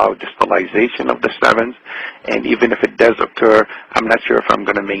not allow distalization of the 7s, and even if it does occur, I'm not sure if I'm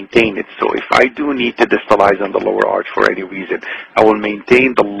going to maintain it. So if I do need to distalize on the lower arch for any reason, I will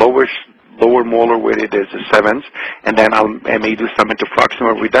maintain the lower molar where it is, the 7s, and then I may do some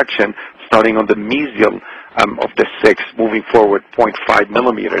interproximal reduction starting on the mesial of the 6, moving forward 0.5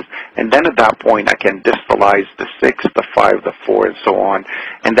 millimeters. And then at that point, I can distalize the 6, the 5, the 4, and so on.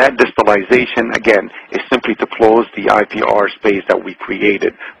 And that distalization, again, is simply to close the IPR space that we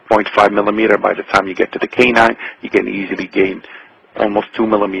created, 0.5 millimeter. By the time you get to the canine, you can easily gain almost 2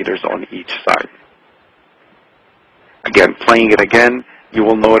 millimeters on each side. Again, playing it again, you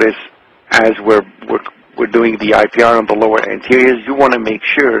will notice as we're doing the IPR on the lower anteriors, you want to make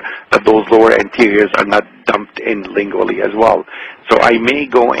sure that those lower anteriors are not dumped in lingually as well. So I may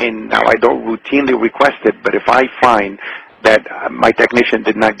go in, now I don't routinely request it, but if I find that my technician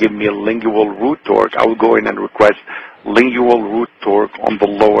did not give me a lingual root torque, I will go in and request lingual root torque on the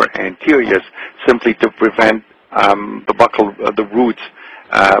lower anteriors, simply to prevent the roots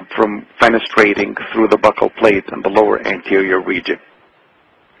from fenestrating through the buccal plate in the lower anterior region.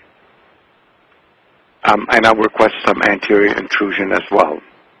 And I'll request some anterior intrusion as well.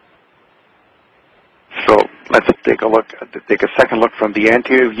 So let's take a second look from the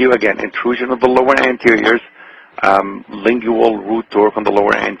anterior view. Again, intrusion of the lower anteriors, lingual root torque on the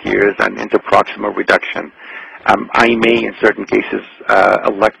lower anteriors, and interproximal reduction. I may, in certain cases,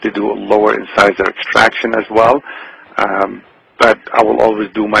 elect to do a lower incisor extraction as well, but I will always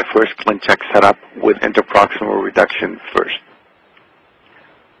do my first ClinCheck setup with interproximal reduction first.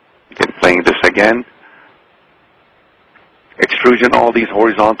 Again, playing this again. Extrusion, all these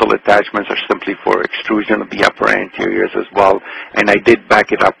horizontal attachments are simply for extrusion of the upper anteriors as well. And I did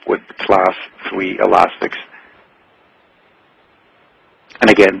back it up with class 3 elastics. And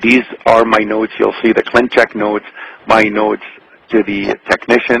again, these are my notes. You'll see the ClinCheck notes, my notes to the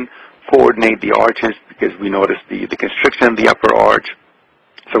technician. Coordinate the arches because we noticed the constriction in the upper arch.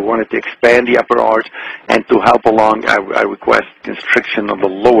 So we wanted to expand the upper arch, and to help along, I request constriction of the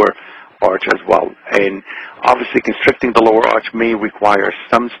lower arch as well. And obviously constricting the lower arch may require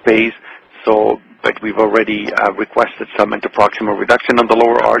some space, but we've already requested some interproximal reduction on the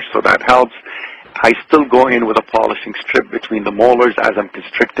lower arch, so that helps. I still go in with a polishing strip between the molars as I'm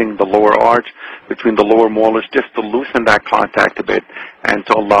constricting the lower arch, between the lower molars, just to loosen that contact a bit and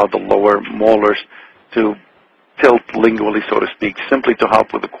to allow the lower molars to tilt lingually, so to speak, simply to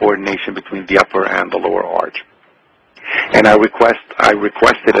help with the coordination between the upper and the lower arch. And I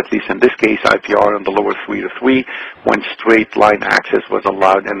requested, at least in this case, IPR on the lower 3 to 3 when straight line access was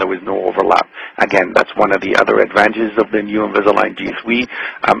allowed and there was no overlap. Again, that's one of the other advantages of the new Invisalign G3.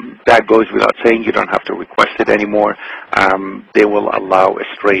 That goes without saying. You don't have to request it anymore. They will allow a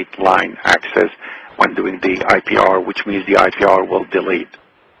straight line access when doing the IPR, which means the IPR will delete.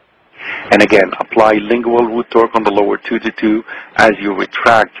 And again, apply lingual root torque on the lower 2 to 2 as you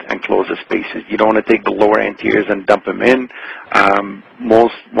retract and close the spaces. You don't want to take the lower anteriors and dump them in.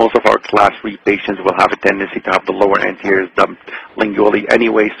 Most of our class 3 patients will have a tendency to have the lower anteriors dumped lingually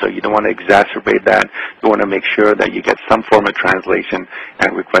anyway, so you don't want to exacerbate that. You want to make sure that you get some form of translation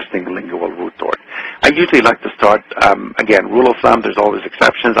and requesting lingual root torque. I usually like to start, again, rule of thumb, there's always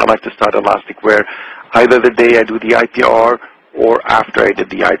exceptions. I like to start elastic wear either the day I do the IPR or after I did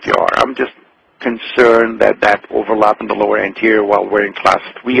the IPR. I'm just concerned that overlap in the lower anterior while wearing class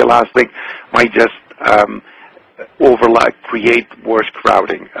 3 elastic might just overlap, create worse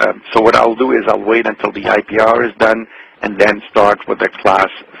crowding. So what I'll do is I'll wait until the IPR is done and then start with the class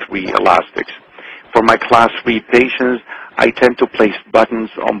 3 elastics. For my class 3 patients, I tend to place buttons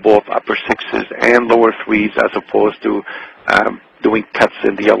on both upper 6s and lower 3s as opposed to doing cuts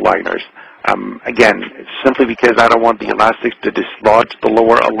in the aligners. Again, simply because I don't want the elastics to dislodge the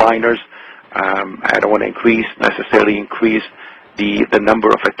lower aligners. I don't want to necessarily increase the number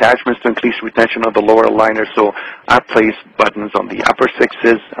of attachments to increase retention of the lower aligners. So I place buttons on the upper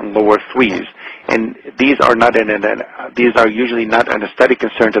 6s and lower 3s. And these are usually not an aesthetic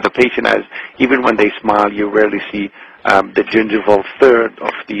concern to the patient, as even when they smile, you rarely see the gingival third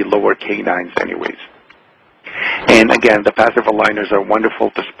of the lower canines anyways. And again, the passive aligners are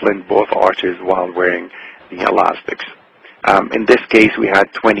wonderful to splint both arches while wearing the elastics. In this case, we had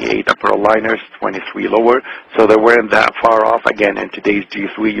 28 upper aligners, 23 lower, so they weren't that far off. Again, in today's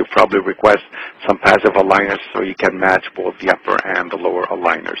G3, you probably request some passive aligners so you can match both the upper and the lower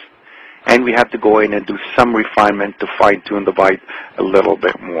aligners. And we have to go in and do some refinement to fine-tune the bite a little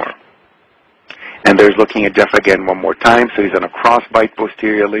bit more. And there's looking at Jeff again one more time. So he's on a cross bite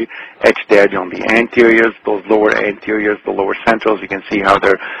posteriorly, etched edge on the anteriors, those lower anteriors, the lower centrals. You can see how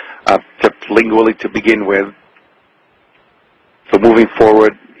they're tipped lingually to begin with. So moving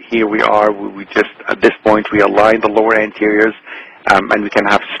forward, here we are. We just, at this point, we align the lower anteriors, and we can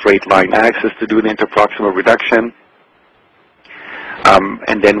have straight line access to do the interproximal reduction.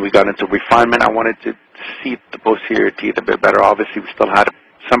 And then we got into refinement. I wanted to seat the posterior teeth a bit better. Obviously, we still had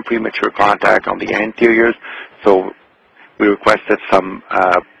some premature contact on the anteriors, so we requested some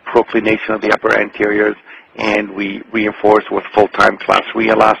proclination of the upper anteriors, and we reinforced with full-time class 3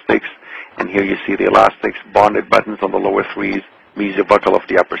 elastics. And here you see the elastics, bonded buttons on the lower 3s, mesiobuccal of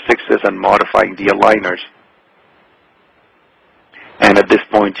the upper 6s, and modifying the aligners. And at this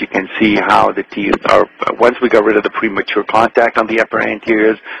point, you can see how the teeth are, once we got rid of the premature contact on the upper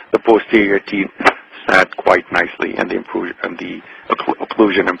anteriors, the posterior teeth sat quite nicely, and the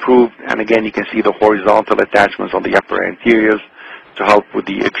occlusion improved. And again, you can see the horizontal attachments on the upper anteriors to help with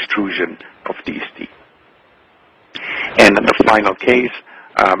the extrusion of these teeth. And in the final case,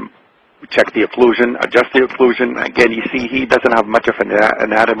 we check the occlusion, adjust the occlusion. Again, you see he doesn't have much of an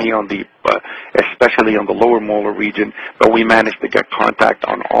anatomy on the, especially on the lower molar region, but we managed to get contact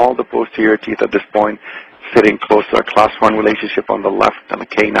on all the posterior teeth at this point, sitting close to a class 1 relationship on the left and the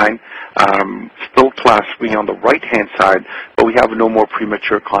canine. Still class 3 on the right-hand side, but we have no more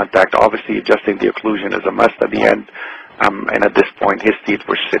premature contact. Obviously, adjusting the occlusion is a must at the end, and at this point, his teeth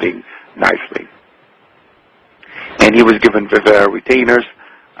were sitting nicely. And he was given Vivera retainers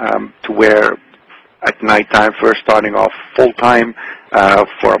to wear at nighttime, first starting off full-time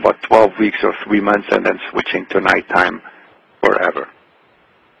for about 12 weeks or 3 months, and then switching to nighttime forever.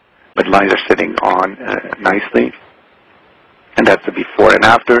 But lines are sitting on nicely. And that's the before and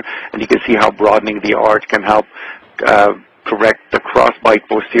after. And you can see how broadening the arch can help correct the crossbite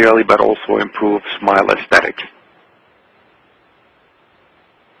posteriorly, but also improve smile aesthetics.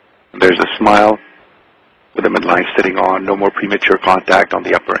 There's a smile with the midline sitting on, no more premature contact on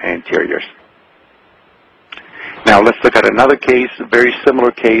the upper anteriors. Now let's look at another case, a very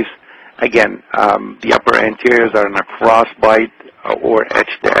similar case. Again, the upper anteriors are in a crossbite or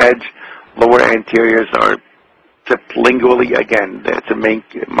edge to edge. Lower anteriors are tipped lingually. Again,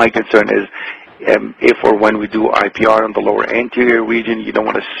 my concern is if or when we do IPR in the lower anterior region, you don't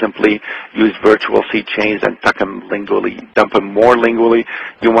want to simply use virtual C chains and tuck them lingually, dump them more lingually.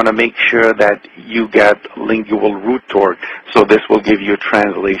 You want to make sure that you get lingual root torque, so this will give you a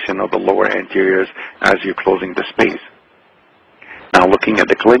translation of the lower anteriors as you're closing the space. Now looking at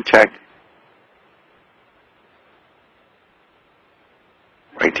the ClinCheck,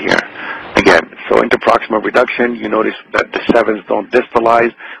 right here. Again, so interproximal reduction, you notice that the 7s don't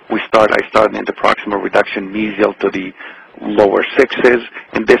distalize. I start an interproximal reduction mesial to the lower 6s,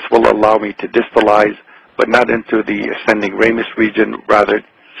 and this will allow me to distalize, but not into the ascending ramus region, rather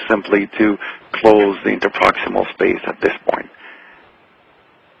simply to close the interproximal space at this point.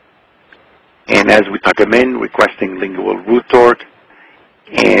 And as we tuck them in, requesting lingual root torque,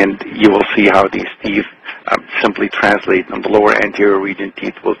 and you will see how these teeth simply translate. On the lower anterior region,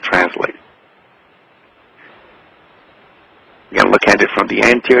 teeth will translate. Again, look at it from the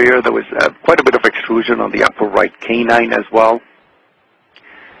anterior. There was quite a bit of extrusion on the upper right canine as well.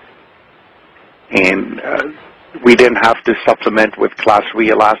 And we didn't have to supplement with class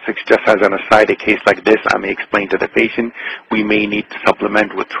 3 elastics. Just as an aside, a case like this, I may explain to the patient, we may need to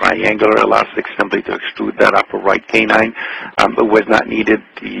supplement with triangular elastics simply to extrude that upper right canine. It was not needed.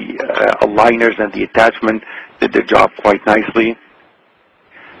 The aligners and the attachment did the job quite nicely.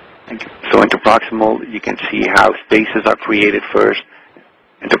 So interproximal, you can see how spaces are created first,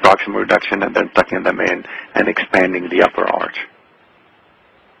 interproximal reduction, and then tucking them in and expanding the upper arch.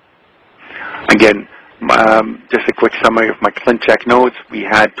 Again, just a quick summary of my ClinCheck notes. We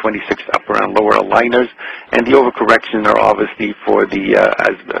had 26 upper and lower aligners, and the overcorrection are obviously for the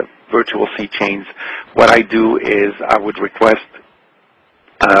as the virtual C chains. What I do is I would request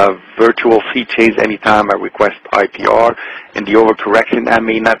virtual C chains anytime I request IPR. In the overcorrection, I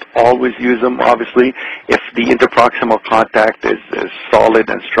may not always use them, obviously. If the interproximal contact is solid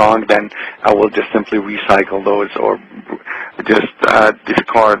and strong, then I will just simply recycle those or just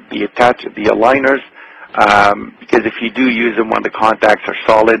discard the aligners. Because if you do use them when the contacts are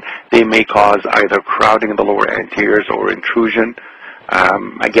solid, they may cause either crowding in the lower anteriors or intrusion.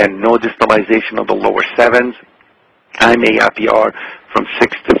 Again, no distalization of the lower 7s. I may IPR from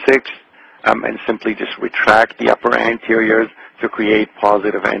 6 to 6 and simply just retract the upper anteriors to create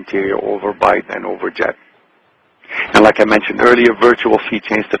positive anterior overbite and overjet. And like I mentioned earlier, virtual C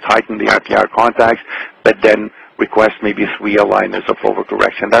chains to tighten the IPR contacts, but then request maybe 3 aligners of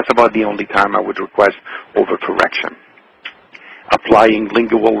overcorrection. That's about the only time I would request overcorrection. Applying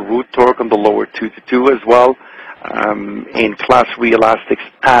lingual root torque on the lower 2 to 2 as well. In class 3 elastics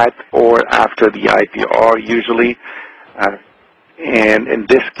at or after the IPR usually. And in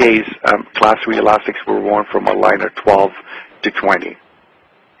this case, class 3 elastics were worn from aligner 12 to 20.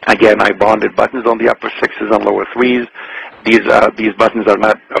 Again, I bonded buttons on the upper 6s and lower 3s. These buttons are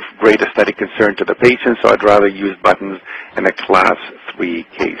not of great aesthetic concern to the patient, so I'd rather use buttons in a class 3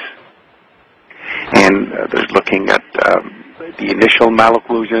 case. And there's looking at the initial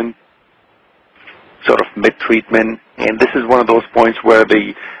malocclusion, sort of mid-treatment, and this is one of those points where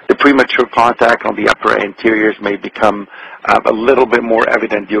the premature contact on the upper anteriors may become a little bit more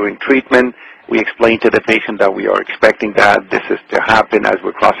evident during treatment. We explain to the patient that we are expecting that this is to happen as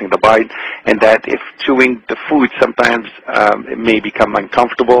we're crossing the bite, and that if chewing the food, sometimes it may become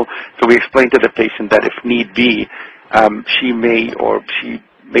uncomfortable. So we explain to the patient that if need be, she may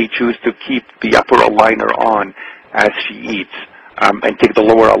choose to keep the upper aligner on as she eats. And take the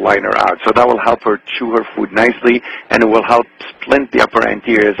lower aligner out. So that will help her chew her food nicely, and it will help splint the upper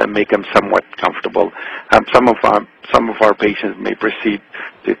anteriors and make them somewhat comfortable. Some of our patients may proceed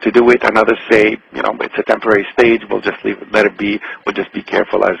to do it, and others say, it's a temporary stage. We'll just let it be. We'll just be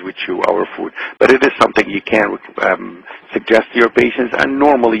careful as we chew our food. But it is something you can suggest to your patients, and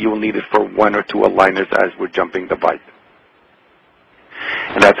normally you will need it for 1 or 2 aligners as we're jumping the bite.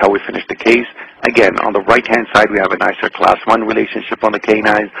 And that's how we finish the case. Again, on the right-hand side, we have a nicer class 1 relationship on the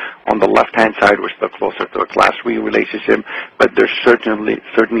canines. On the left-hand side, we're still closer to a class 3 relationship, but there's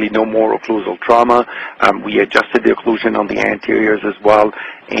certainly no more occlusal trauma. We adjusted the occlusion on the anteriors as well,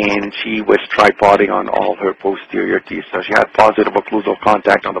 and she was tripoding on all her posterior teeth. So she had positive occlusal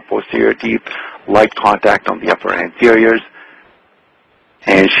contact on the posterior teeth, light contact on the upper anteriors.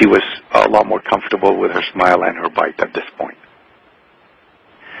 And she was a lot more comfortable with her smile and her bite at this point.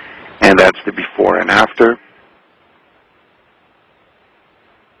 And that's the before and after.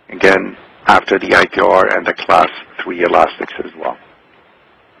 Again, after the IPR and the class 3 elastics as well.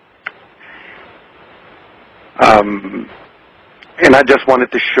 And I just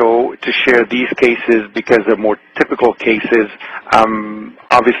wanted to share these cases because they're more typical cases.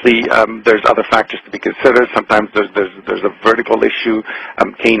 Obviously, there's other factors to be considered. Sometimes there's a vertical issue.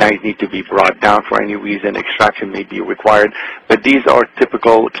 Canines need to be brought down for any reason. Extraction may be required. But these are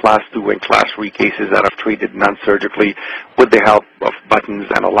typical Class 2 and Class 3 cases that I've treated non-surgically with the help of buttons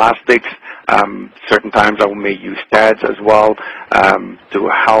and elastics. Certain times I may use pads as well to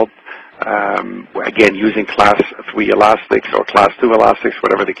help. Again, using Class 3 elastics or Class 2 elastics,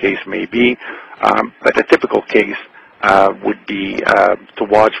 whatever the case may be. But a typical case would be to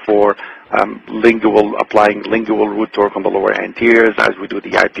watch for applying lingual root torque on the lower anteriors as we do the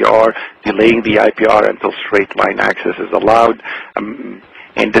IPR, delaying the IPR until straight line access is allowed.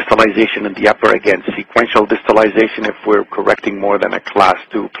 And distalization in the upper, again, sequential distalization if we're correcting more than a Class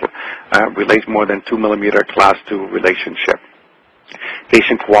 2, relates more than 2 millimeter Class 2 relationship.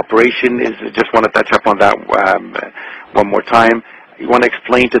 Patient cooperation is, just want to touch up on that one more time. You want to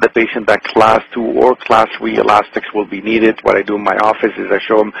explain to the patient that Class 2 or Class 3 elastics will be needed. What I do in my office is I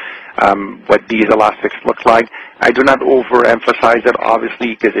show them what these elastics look like. I do not overemphasize it,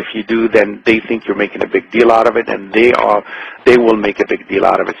 obviously, because if you do, then they think you're making a big deal out of it, and they will make a big deal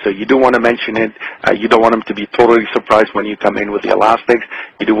out of it. So you do want to mention it. You don't want them to be totally surprised when you come in with the elastics.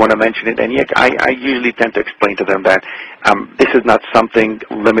 You do want to mention it, and I usually tend to explain to them that this is not something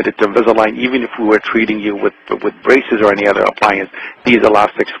limited to Invisalign. Even if we were treating you with braces or any other appliance, these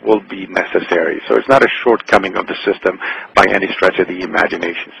elastics will be necessary. So it's not a shortcoming of the system by any stretch of the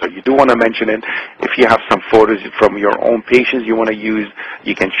imagination. So you do want to mention it. If you have some photos from your own patients you want to use,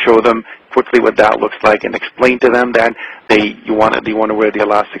 you can show them quickly what that looks like and explain to them that they want to wear the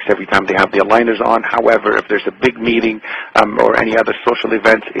elastics every time they have the aligners on. However, if there's a big meeting or any other social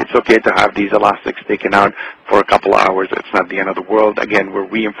events, it's okay to have these elastics taken out for a couple of hours. It's not the end of the world. Again, we're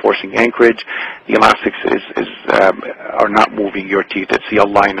reinforcing anchorage. The elastics are not moving your teeth. It's the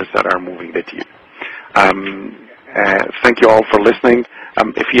aligners that are moving the teeth. Thank you all for listening.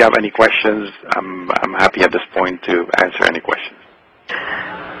 If you have any questions, I'm happy at this point to answer any questions.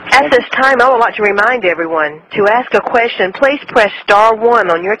 At this time, I would like to remind everyone, to ask a question, please press *1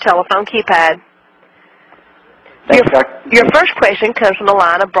 on your telephone keypad. Your first question comes from the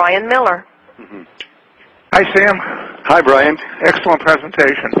line of Brian Miller. Mm-hmm. Hi, Sam. Hi, Brian. Excellent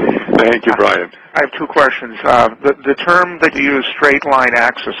presentation. Thank you, Brian. I have two questions. The term that you use, straight line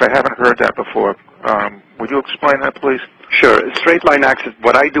axis, I haven't heard that before. Would you explain that, please? Sure. Straight line axis,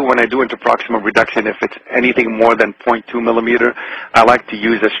 what I do when I do interproximal reduction, if it's anything more than 0.2 millimeter, I like to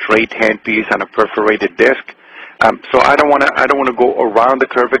use a straight handpiece on a perforated disc. So I don't want to go around the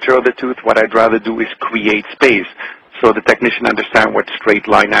curvature of the tooth. What I'd rather do is create space so the technician understands what straight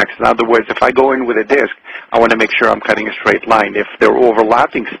line axis. In other words, if I go in with a disc, I want to make sure I'm cutting a straight line. If they're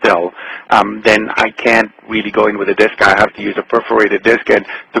overlapping still, then I can't really go in with a disc. I have to use a perforated disc, and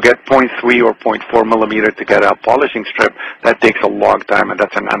to get 0.3 or 0.4 millimeter to get a polishing strip, that takes a long time, and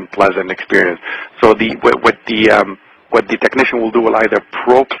that's an unpleasant experience. So what the technician will do will either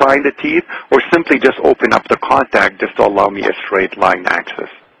procline the teeth or simply just open up the contact just to allow me a straight line axis.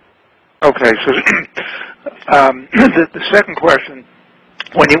 Okay, so the second question,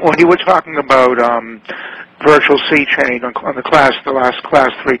 when you were talking about virtual C chain on the last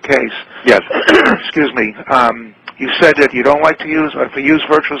Class 3 case. Yes. Excuse me. You said that you don't like to use, if you use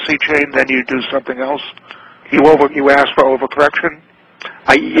virtual C chain, then you do something else. You ask for overcorrection.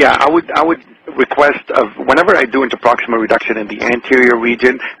 I would request of whenever I do interproximal reduction in the anterior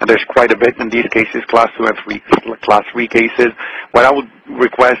region, and there's quite a bit in these cases, Class 2 and Class 3 cases, what I would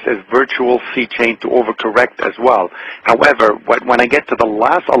request is virtual C chain to overcorrect as well. However, when I get to the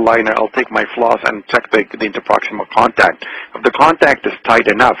last aligner, I'll take my floss and check the interproximal contact. If the contact is tight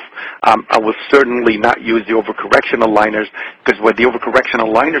enough, I will certainly not use the overcorrection aligners, because what the overcorrection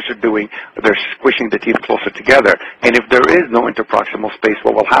aligners are doing, they're squishing the teeth closer together. And if there is no interproximal space,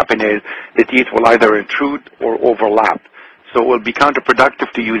 what will happen is the teeth will either intrude or overlap. So it will be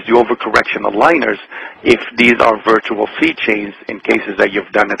counterproductive to use the overcorrection aligners if these are virtual C chains in cases that you've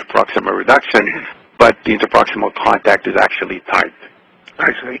done interproximal reduction, but the interproximal contact is actually tight.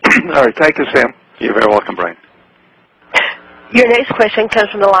 I see. All right. Thank you, Sam. You're very welcome, Brian. Your next question comes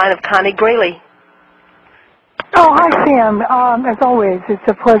from the line of Connie Greeley. Oh, hi, Sam. As always, it's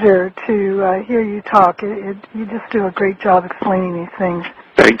a pleasure to hear you talk. You just do a great job explaining these things.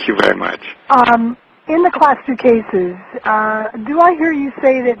 Thank you very much. in the Class 2 cases, do I hear you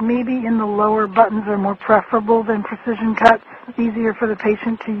say that maybe in the lower buttons are more preferable than precision cuts, easier for the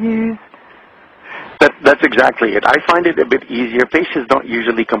patient to use? That's exactly it. I find it a bit easier. Patients don't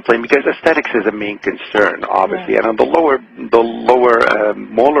usually complain because aesthetics is a main concern, obviously. Right. And on the lower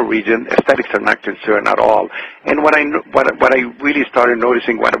molar region, aesthetics are not concerned at all. And what I really started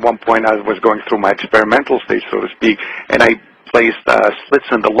noticing at one point, I was going through my experimental stage, so to speak, and I placed slits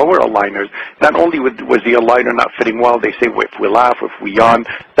in the lower aligners. Not only was the aligner not fitting well, they say if we laugh, if we yawn,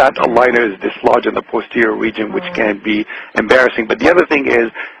 that aligner is dislodged in the posterior region, which can be embarrassing. But the other thing is,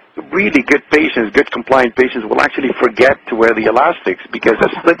 really good patients, good compliant patients will actually forget to wear the elastics because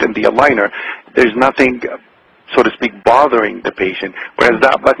a slit in the aligner, there's nothing, so to speak, bothering the patient, whereas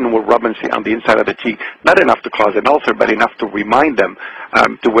that button will rub on the inside of the cheek, not enough to cause an ulcer, but enough to remind them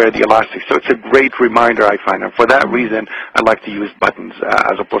to wear the elastics. So it's a great reminder, I find, and for that reason, I like to use buttons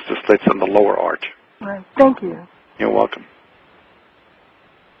as opposed to slits on the lower arch. Right. Thank you. You're welcome.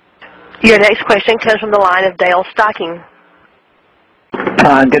 Your next question comes from the line of Dale Stocking.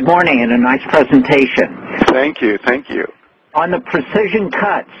 Good morning, and a nice presentation. Thank you. Thank you. On the precision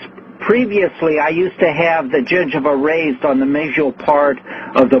cuts, previously I used to have the gingiva raised on the mesial part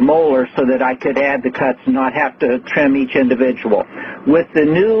of the molar so that I could add the cuts and not have to trim each individual. With the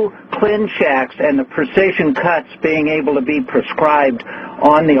new ClinChecks and the precision cuts being able to be prescribed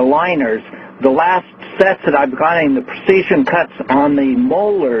on the aligners, the last sets that I've gotten, the precision cuts on the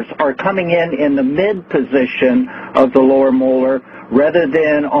molars are coming in the mid position of the lower molar rather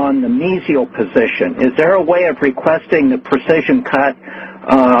than on the mesial position. Is there a way of requesting the precision cut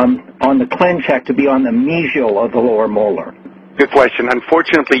on the ClinCheck to be on the mesial of the lower molar? Good question.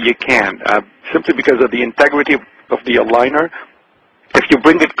 Unfortunately, you can't, simply because of the integrity of the aligner. If you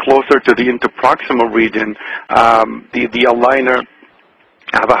bring it closer to the interproximal region, the aligner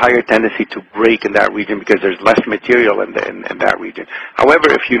have a higher tendency to break in that region because there's less material in that region. However,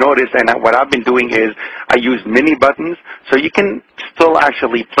 if you notice, and what I've been doing is I use mini buttons, so you can still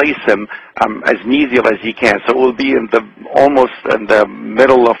actually place them as mesial as you can. So it will be almost in the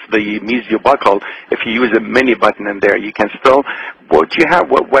middle of the mesial buccal. If you use a mini button in there, you can still.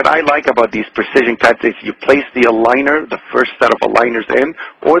 What I like about these precision cuts is you place the aligner, the first set of aligners in,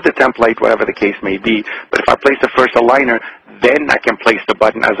 or the template, whatever the case may be. But if I place the first aligner, then I can place the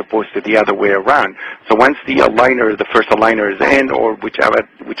button as opposed to the other way around. So once the first aligner is in, or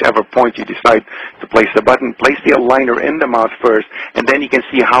whichever point you decide to place the button, place the aligner in the mouth first, and then you can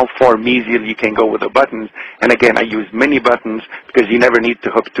see how far mesial you can go with the buttons. And again, I use mini buttons because you never need to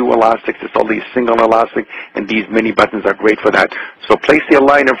hook two elastics. It's only a single elastic, and these mini buttons are great for that. So place the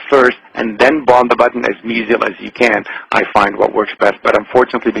aligner first, and then bond the button as mesial as you can. I find what works best. But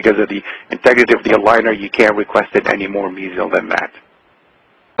unfortunately, because of the integrity of the aligner, you can't request it any more mesial than that.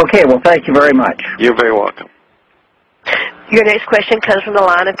 Okay, well, thank you very much. You're very welcome. Your next question comes from the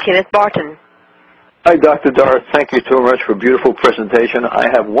line of Kenneth Barton. Hi, Dr. Dar. Thank you so much for a beautiful presentation. I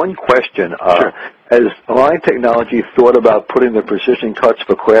have one question. Sure. Has Align Technology thought about putting the precision cuts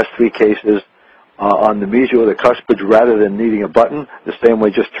for Class 3 cases on the mesial of the cuspids rather than needing a button, the same way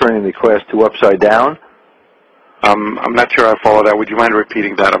just turning the Class 2 upside down? I'm not sure I follow that. Would you mind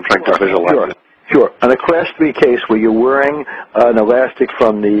repeating that? I'm trying to visualize it. Sure. On a Class 3 case where you're wearing an elastic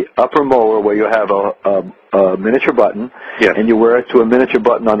from the upper molar where you have a miniature button, yes, and you wear it to a miniature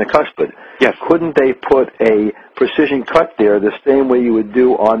button on the cuspid, yes, couldn't they put a precision cut there the same way you would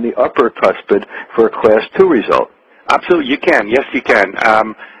do on the upper cuspid for a Class 2 result? Absolutely, you can. Yes, you can.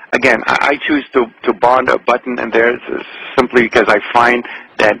 Again, I choose to bond a button in there simply because I find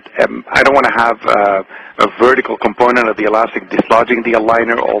that I don't want to have a vertical component of the elastic dislodging the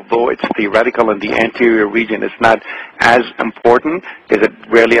aligner, although it's theoretical in the anterior region. It's not as important because it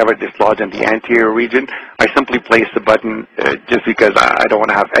rarely ever dislodges in the anterior region. I simply place the button just because I don't want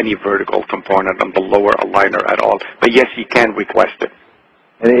to have any vertical component on the lower aligner at all. But yes, you can request it.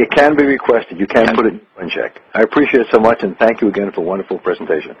 And it can be requested. You can put it in ClinCheck. I appreciate it so much, and thank you again for a wonderful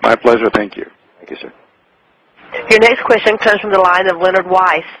presentation. My pleasure. Thank you. Thank you, sir. Your next question comes from the line of Leonard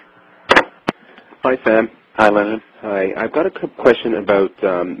Weiss. Hi, Sam. Hi, Leonard. Hi. I've got a question about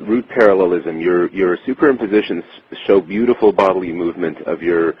root parallelism. Your superimpositions show beautiful bodily movement of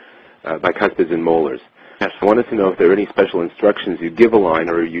your bicuspids and molars. Yes. I wanted to know if there are any special instructions you give Align,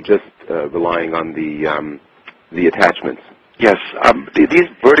 or are you just relying on the attachments? Yes, these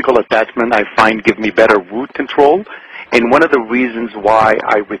vertical attachments I find give me better root control, and one of the reasons why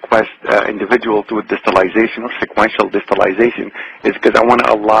I request individual to a distalization or sequential distalization is because I want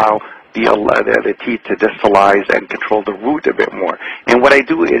to allow the teeth to distalize and control the root a bit more. And what I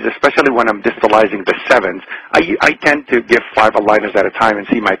do is, especially when I'm distalizing the 7s, I tend to give 5 aligners at a time and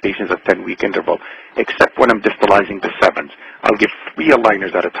see my patients at 10-week interval, except when I'm distalizing the 7s. I'll give 3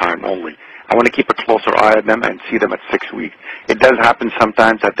 aligners at a time only. I want to keep a closer eye on them and see them at 6 weeks. It does happen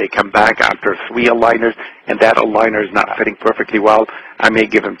sometimes that they come back after 3 aligners and that aligner is not fitting perfectly well. I may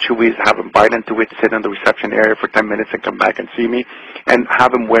give them chewies, have them bite into it, sit in the reception area for 10 minutes and come back and see me, and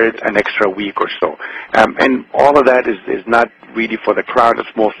have them wear it an extra week or so. And all of that is not really for the crown,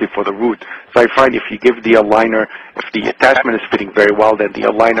 it's mostly for the root. So I find if you give the aligner, if the attachment is fitting very well, then the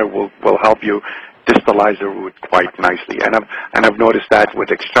aligner will help you distalize the root quite nicely. And I've noticed that with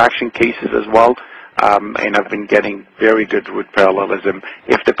extraction cases as well, and I've been getting very good root parallelism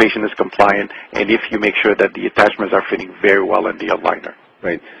if the patient is compliant and if you make sure that the attachments are fitting very well in the aligner.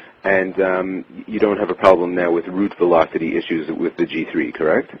 Right. And you don't have a problem now with root velocity issues with the G3,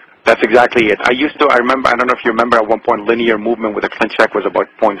 correct? That's exactly it. I remember, I don't know if you remember, at one point linear movement with a ClinCheck was about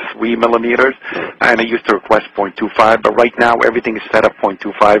 0.3 millimeters, and I used to request 0.25, but right now everything is set up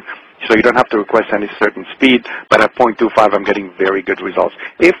 0.25. So you don't have to request any certain speed, but at 0.25 I'm getting very good results.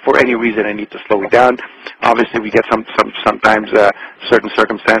 If for any reason I need to slow it down, obviously we get sometimes certain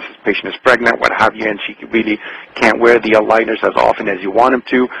circumstances, patient is pregnant, what have you, and she really can't wear the aligners as often as you want him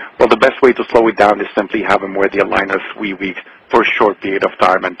to. Well, the best way to slow it down is simply have him wear the aligner 3 weeks for a short period of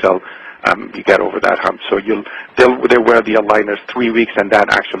time until you get over that hump. So they'll wear the aligners 3 weeks, and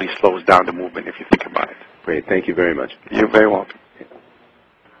that actually slows down the movement if you think about it. Great. Thank you very much. You're very welcome.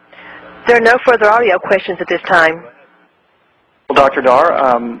 There are no further audio questions at this time. Well, Dr. Dar,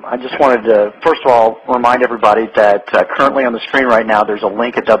 I just wanted to, first of all, remind everybody that currently on the screen right now there's a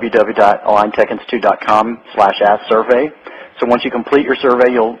link at www.aligntechinstitute.com/asksurvey. So once you complete your survey,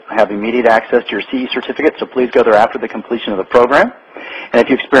 you'll have immediate access to your CE certificate, so please go there after the completion of the program. And if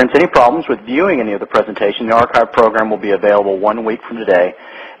you experience any problems with viewing any of the presentation, the archive program will be available 1 week from today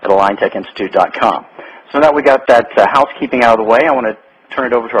at aligntechinstitute.com. So now we got that housekeeping out of the way, I want to turn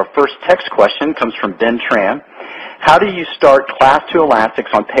it over to our first text question. It comes from Ben Tran. How do you start Class 2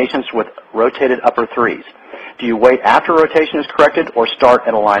 elastics on patients with rotated upper 3s? Do you wait after rotation is corrected or start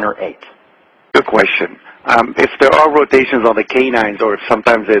at aligner 8? Good question. If there are rotations on the canines, or if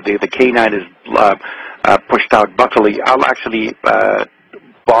sometimes the canine is pushed out buccally, I'll actually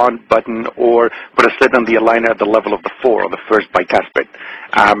bond, button, or put a slit on the aligner at the level of the 4 on the first bicuspid.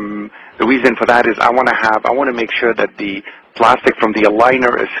 The reason for that is I want to make sure that the plastic from the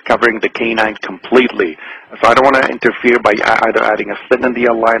aligner is covering the canine completely. So I don't want to interfere by either adding a slit in the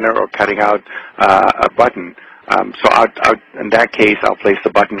aligner or cutting out a button. So in that case, I'll place the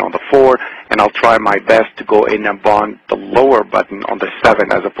button on the 4, and I'll try my best to go in and bond the lower button on the 7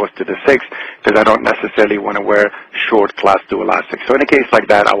 as opposed to the 6, because I don't necessarily want to wear short Class 2 elastics. So in a case like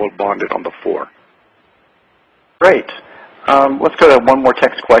that, I will bond it on the 4. Great. Let's go to one more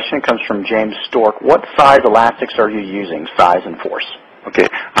text question. It comes from James Stork. What size elastics are you using, size and force? Okay.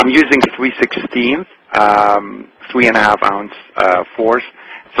 I'm using 3/16, 3.5 ounce force.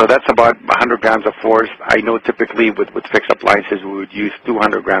 So that's about 100 grams of force. I know typically with fixed appliances we would use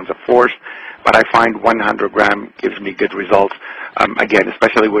 200 grams of force, but I find 100 gram gives me good results. Again,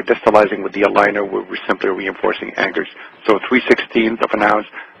 especially with distalizing with the aligner, we're simply reinforcing anchors. So 3/16 of an ounce,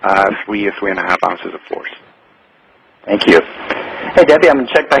 3 or 3.5 ounces of force. Thank you. Hey, Debbie, I'm going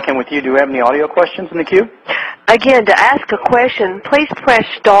to check back in with you. Do we have any audio questions in the queue? Again, to ask a question, please press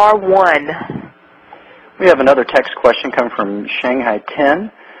star 1. We have another text question coming from Shanghai 10.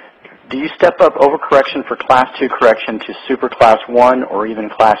 Do you step up overcorrection for Class 2 correction to Super Class 1 or even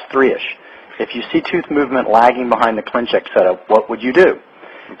Class 3-ish? If you see tooth movement lagging behind the ClinCheck setup, what would you do?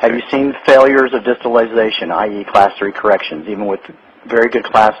 Okay. Have you seen failures of distalization, i.e. Class 3 corrections, even with very good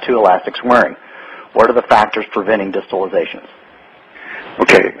Class 2 elastics wearing? What are the factors preventing distalizations?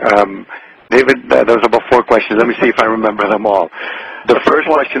 Okay, David, those are about 4 questions. Let me see if I remember them all. The first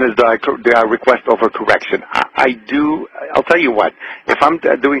question is, do I request overcorrection? I do. I'll tell you what. If I'm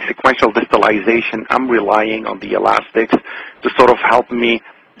doing sequential distalization, I'm relying on the elastics to sort of help me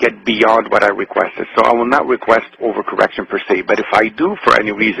get beyond what I requested. So I will not request overcorrection per se, but if I do for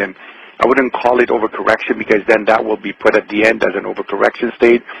any reason, I wouldn't call it overcorrection because then that will be put at the end as an overcorrection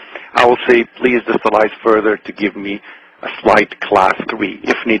state. I will say, please distalize further to give me a slight Class 3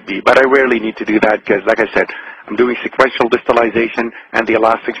 if need be. But I rarely need to do that because, like I said, I'm doing sequential distalization and the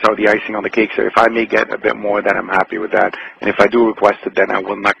elastics are the icing on the cake. So if I may get a bit more, then I'm happy with that. And if I do request it, then I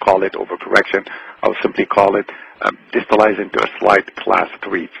will not call it overcorrection. I'll simply call it distalize into a slight Class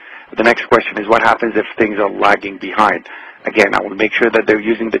 3. The next question is what happens if things are lagging behind? Again, I will make sure that they're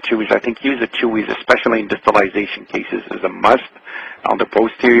using the Chewies. I think use the Chewies, especially in distalization cases, is a must on the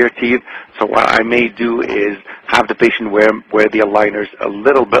posterior teeth. So what I may do is have the patient wear the aligners a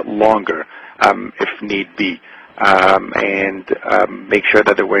little bit longer if need be, and make sure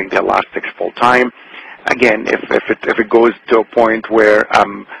that they're wearing the elastics full time. Again, if it goes to a point where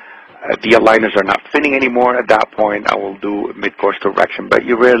the aligners are not fitting anymore, at that point I will do mid-course correction. But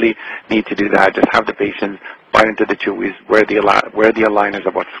you rarely need to do that. Just have the patient bite into the Chewies, wear the aligners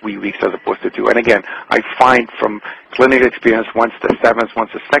about 3 weeks as opposed to 2. And again, I find from clinical experience, once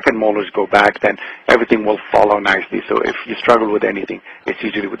the second molars go back, then everything will follow nicely. So if you struggle with anything, it's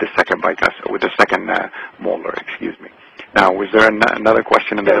usually with the second bite, or with the second molar, excuse me. Now, was there another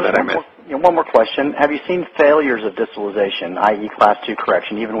question in there that I missed? One more question. Have you seen failures of distalization, i.e. Class 2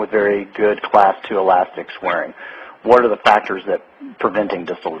 correction, even with very good Class 2 elastics wearing? What are the factors that preventing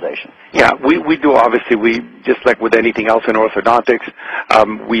distalization? Yeah, we do, obviously, just like with anything else in orthodontics,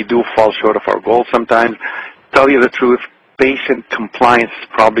 we do fall short of our goals sometimes. Tell you the truth, patient compliance is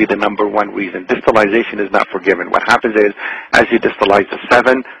probably the number one reason. Distalization is not forgiven. What happens is, as you distalize the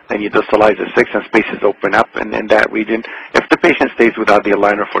 7, then you distalize the 6, and spaces open up in that region. If the patient stays without the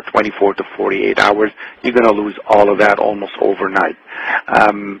aligner for 24 to 48 hours, you're going to lose all of that almost overnight.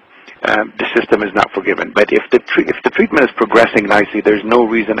 The system is not forgiven. But if the treatment is progressing nicely, there's no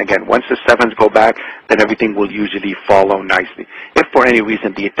reason, again, once the 7s go back, then everything will usually follow nicely. If for any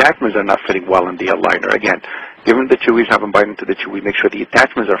reason the attachments are not fitting well in the aligner, again, given the Chewies, have them bite into the Chewie, make sure the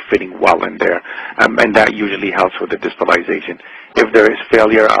attachments are fitting well in there, and that usually helps with the distalization. If there is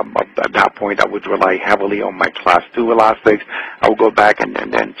failure, at that point I would rely heavily on my Class 2 elastics. I will go back and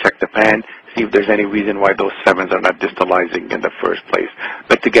then check the pan, see if there's any reason why those 7s are not distalizing in the first place.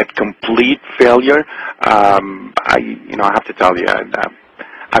 But to get complete failure, I have to tell you,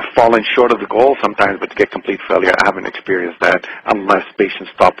 I've fallen short of the goal sometimes, but to get complete failure, I haven't experienced that unless patients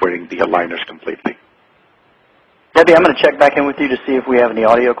stop wearing the aligners completely. Debbie, I'm going to check back in with you to see if we have any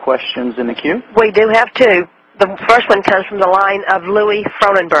audio questions in the queue. We do have two. The first one comes from the line of Louis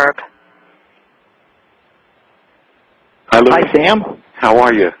Fronenberg. Hi, Louis. Hi, Sam. How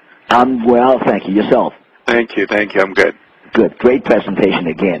are you? I'm well, thank you. Yourself? Thank you. I'm good. Good. Great presentation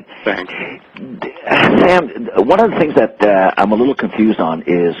again. Thanks. Sam, one of the things that I'm a little confused on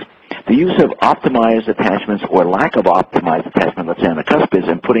is the use of optimized attachments or lack of optimized attachment, let's say on the cuspids,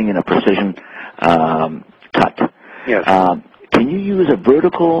 and putting in a precision cut. Yes. Can you use a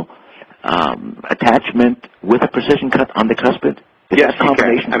vertical attachment with a precision cut on the cuspid? Yes, you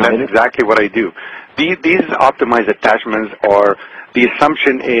can, and that's exactly what I do. These optimized attachments are, the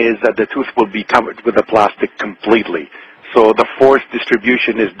assumption is that the tooth will be covered with the plastic completely. So the force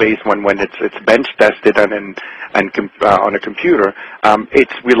distribution is based on when it's bench tested and on a computer.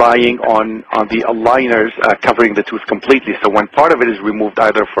 It's relying on the aligners covering the tooth completely. So when part of it is removed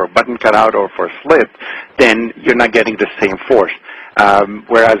either for a button cutout or for a slip, then you're not getting the same force.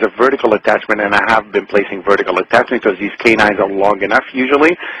 Whereas a vertical attachment, and I have been placing vertical attachments because these canines are long enough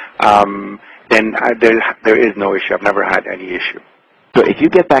usually, then there is no issue. I've never had any issue. So if you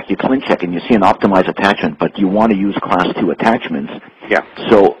get back your ClinCheck and you see an optimized attachment, but you want to use Class 2 attachments, yeah.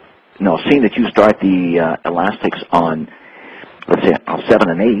 So now seeing that you start the elastics on, let's say, on 7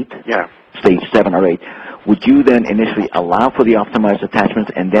 and 8, yeah. Stage 7 or 8, would you then initially allow for the optimized attachments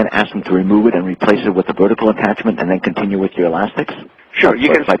and then ask them to remove it and replace it with the vertical attachment and then continue with your elastics? Sure,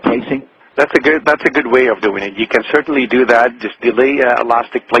 you can. By placing? That's a good way of doing it. You can certainly do that. Just delay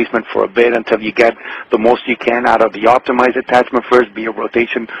elastic placement for a bit until you get the most you can out of the optimized attachment first, be a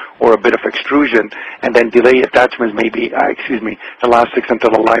rotation or a bit of extrusion, and then delay attachments, elastics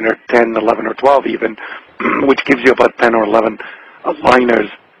until aligner 10, 11, or 12 even, which gives you about 10 or 11 aligners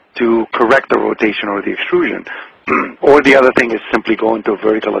to correct the rotation or the extrusion. Or the other thing is simply go into a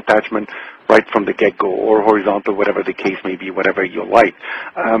vertical attachment right from the get-go, or horizontal, whatever the case may be, whatever you like.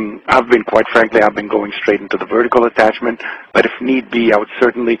 I've been going straight into the vertical attachment, but if need be, I would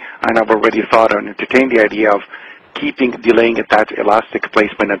certainly, and I've already thought and entertained the idea of delaying attached elastic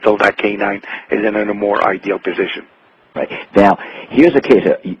placement until that canine is in a more ideal position. Right. Now, here's a case.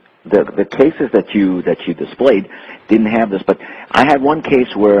 The cases that you displayed didn't have this, but I had one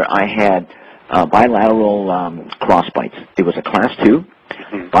case where I had bilateral cross bites. It was a Class 2,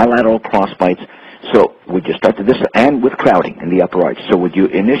 bilateral cross bites. So would you start this, and with crowding in the upper arch? So would you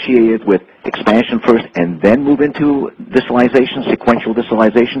initiate it with expansion first and then move into distalization, sequential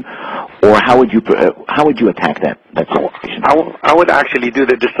distalization, or how would you attack that situation? I would actually do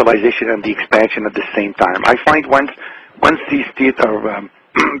the distalization and the expansion at the same time. I find once these teeth are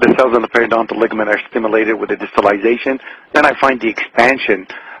the cells on the periodontal ligament are stimulated with the distalization, then I find the expansion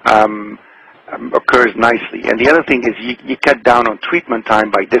occurs nicely. And the other thing is you cut down on treatment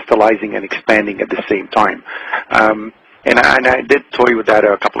time by distalizing and expanding at the same time. And I did toy with that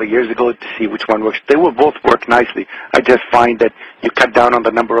a couple of years ago to see which one works. They will both work nicely. I just find that you cut down on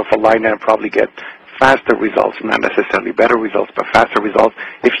the number of aligners and probably get faster results, not necessarily better results, but faster results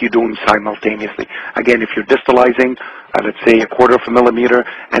if you do them simultaneously. Again, if you're distalizing, let's say 1/4 of a millimeter,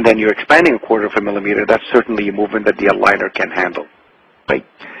 and then you're expanding 1/4 of a millimeter, that's certainly a movement that the aligner can handle. Great.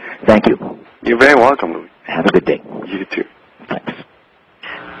 Thank you. You're very welcome, Louis. Have a good day. You too. Thanks.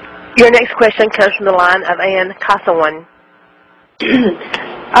 Your next question comes from the line of Ann Casawan.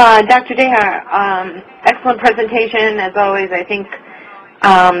 Dr. Dehar, excellent presentation as always. I think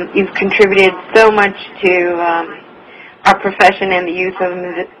you've contributed so much to our profession and the use of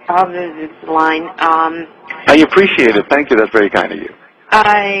Invisalign. I appreciate it. Thank you. That's very kind of you.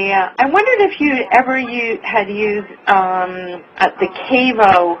 I wondered if you ever had used the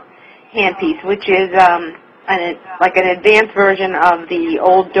Cavo handpiece, which is like an advanced version of the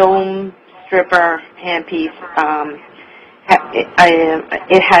old dome stripper handpiece.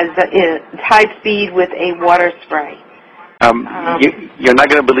 It has high speed with a water spray. You're not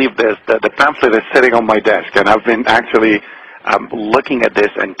going to believe this. The pamphlet is sitting on my desk, and I've been actually looking at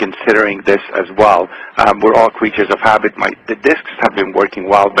this and considering this as well. We're all creatures of habit. The discs have been working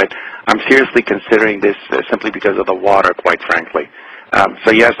well, but I'm seriously considering this simply because of the water, quite frankly.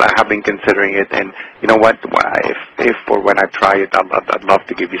 So yes, I have been considering it, and you know what? If or when I try it, I'd love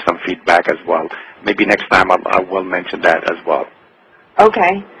to give you some feedback as well. Maybe next time I will mention that as well.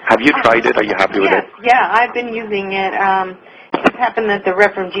 Okay. Have you tried it? Are you happy with it? Yeah, I've been using it. It happened that the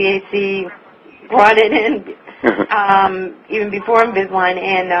rep from GAC brought it in even before Invisalign,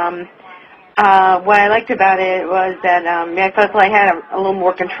 and what I liked about it was that I felt like I had a little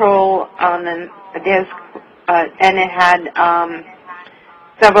more control on the disc, and it had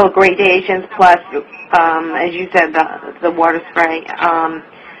several gradations plus, as you said, the water spray.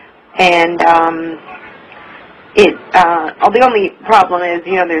 The only problem is,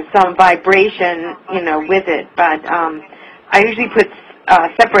 there's some vibration, with it, but I usually put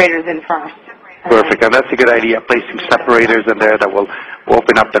separators in first. Perfect, and that's a good idea, placing separators in there that will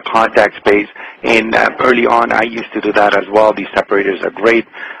open up the contact space. And early on, I used to do that as well. These separators are great,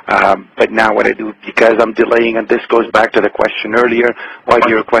 but now what I do, because I'm delaying, and this goes back to the question earlier, why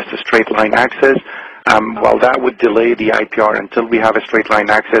do you request a straight line access? Well, that would delay the IPR until we have a straight line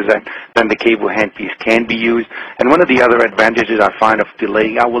access, and then the cable handpiece can be used. And one of the other advantages I find of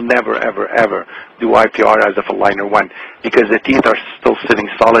delaying, I will never, ever, ever do IPR as of aligner 1, because the teeth are still sitting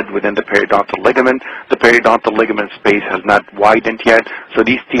solid within the periodontal ligament. The periodontal ligament space has not widened yet, so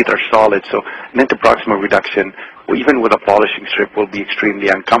these teeth are solid. So an interproximal reduction, even with a polishing strip, will be extremely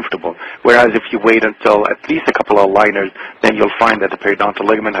uncomfortable. Whereas if you wait until at least a couple of aligners, then you'll find that the periodontal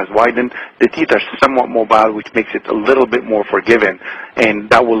ligament has widened. The teeth are somewhat mobile, which makes it a little bit more forgiving, and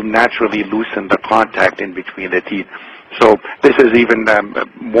that will naturally loosen the contact in between the teeth. So this is even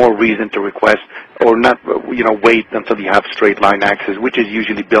more reason to request or not, wait until you have straight line access, which is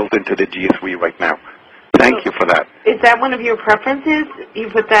usually built into the G3 right now. Thank you for that. Is that one of your preferences? You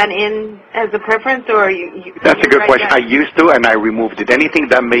put that in as a preference, or you That's a good question. I used to, and I removed it. Anything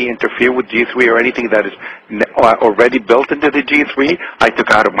that may interfere with G3 or anything that is already built into the G3, I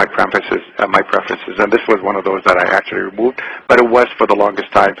took out of my preferences, and this was one of those that I actually removed. But it was for the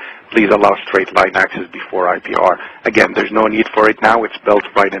longest time, please allow straight line access before IPR. Again, there's no need for it now. It's built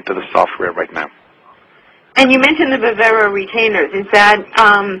right into the software right now. And you mentioned the Vivera retainers. Is that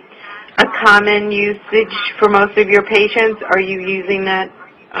a common usage for most of your patients? Are you using that?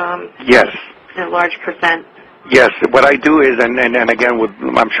 Yes. In a large percent? Yes. What I do is, and again,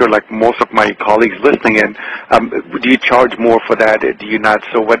 I'm sure like most of my colleagues listening in, do you charge more for that? Do you not?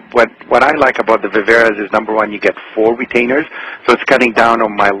 So what I like about the Viveras is, number one, you get 4 retainers, so it's cutting down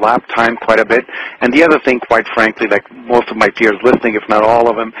on my lap time quite a bit. And the other thing, quite frankly, like most of my peers listening, if not all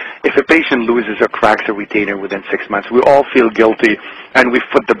of them, if a patient loses or cracks a retainer within 6 months, we all feel guilty, and we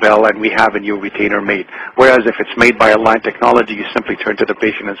foot the bill, and we have a new retainer made. Whereas if it's made by Align Technology, you simply turn to the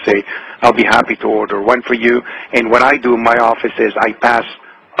patient and say, I'll be happy to order one for you. And what I do in my office is I pass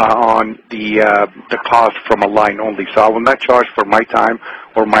on the cost from Align only. So I will not charge for my time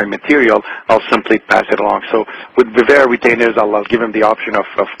or my material. I'll simply pass it along. So with Vivera retainers, I'll give them the option of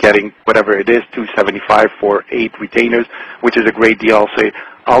getting whatever it is, $275 for 8 retainers, which is a great deal. I'll say,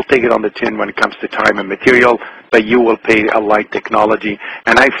 I'll take it on the chin when it comes to time and material. but you will pay Align Technology.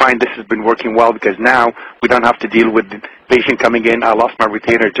 And I find this has been working well because now we don't have to deal with the patient coming in. I lost my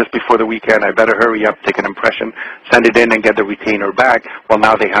retainer just before the weekend. I better hurry up, take an impression, send it in, and get the retainer back. Well,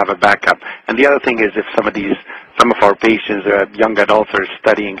 now they have a backup. And the other thing is if some of our patients, young adults, are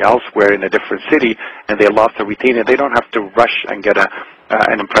studying elsewhere in a different city and they lost a retainer, they don't have to rush and get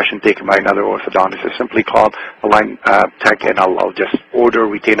an impression taken by another orthodontist. They simply call Align Tech, and I'll just order a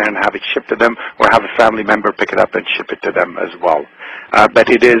retainer and have it shipped to them, or have a family member pick it up and ship it to them as well. But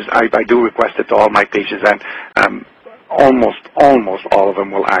it is, I do request it to all my patients, and almost all of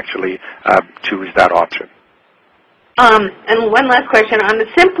them will actually choose that option. And one last question. On the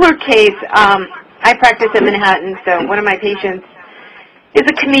simpler case, I practice in Manhattan, so one of my patients is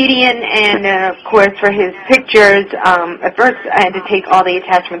a comedian, and of course for his pictures, at first I had to take all the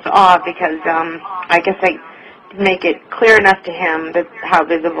attachments off because I guess I didn't make it clear enough to him that how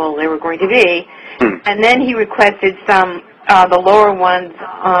visible they were going to be. And then he requested some, the lower ones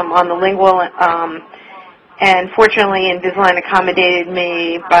on the lingual, and fortunately Invisalign accommodated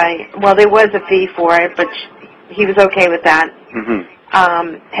me by, well, there was a fee for it, but he was okay with that.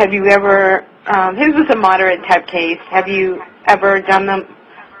 Have you ever, his was a moderate type case, have you ever done them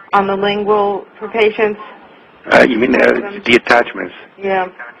on the lingual for patients? You mean the attachments? Yeah.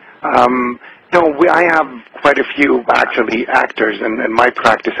 No, I have quite a few, actually, actors in my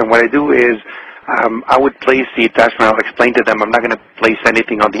practice, and what I do is I would place the attachment. I'll explain to them I'm not going to place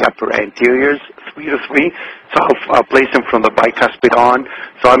anything on the upper anteriors, 3 to 3, so I'll place them from the bicuspid on.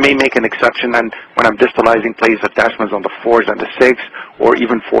 So I may make an exception, and when I'm distalizing, place attachments on the 4s and the 6, or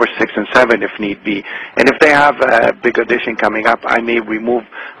even 4, 6, and 7 if need be. And if they have a big addition coming up, I may remove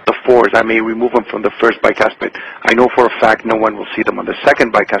the 4s. I may remove them from the first bicuspid. I know for a fact no one will see them on the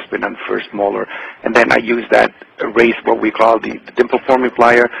second bicuspid and first molar. And then I use that erase, what we call the dimple forming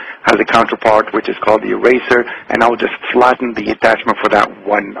plier, has a counterpart which is called the eraser, and I'll just flatten the attachment for that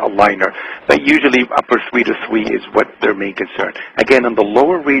one aligner. But usually upper 3 to 3 is what their main concern. Again, in the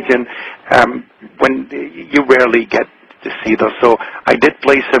lower region, when you rarely get to see those. So I did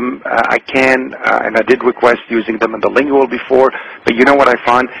place them, and I did request using them in the lingual before, but you know what I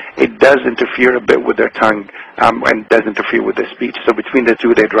found? It does interfere a bit with their tongue, and does interfere with the speech. So between the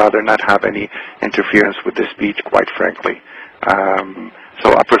two, they'd rather not have any interference with the speech, quite frankly. So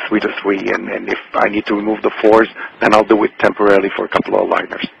upper 3 to 3, and if I need to remove the 4s, then I'll do it temporarily for a couple of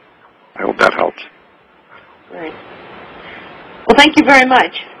aligners. I hope that helps. Right. Well, thank you very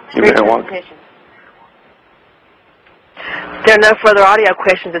much. You're very welcome. There are no further audio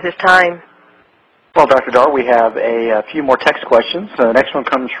questions at this time. Well, Dr. Dar, we have a few more text questions. The next one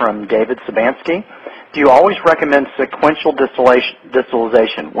comes from David Sabansky. Do you always recommend sequential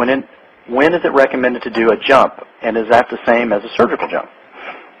distalization? When is it recommended to do a jump? And is that the same as a surgical jump?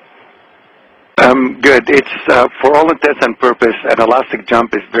 Good. It's, for all intents and purpose, an elastic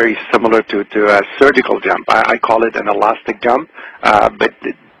jump is very similar to a surgical jump. I call it an elastic jump, but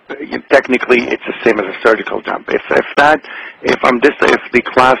technically it's the same as a surgical jump. If the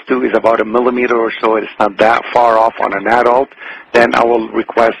class 2 is about 1 millimeter or so, it's not that far off on an adult, then I will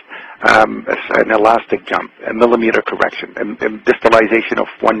request an elastic jump, a millimeter correction, a distalization of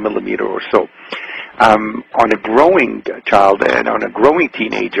 1 millimeter or so. On a growing child and on a growing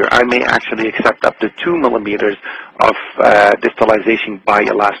teenager, I may actually accept up to 2 millimeters of distalization by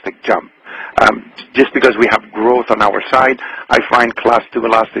elastic jump. Just because we have growth on our side, I find class 2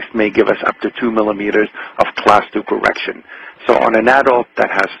 elastics may give us up to 2 millimeters of class 2 correction. So on an adult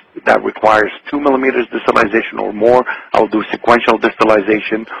that requires 2 millimeters distalization or more, I'll do sequential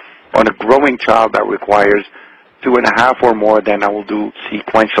distalization. On a growing child that requires 2.5 or more, then I will do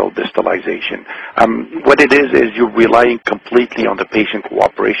sequential distalization. What it is you're relying completely on the patient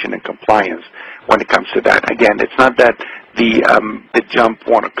cooperation and compliance when it comes to that. Again, it's not that the jump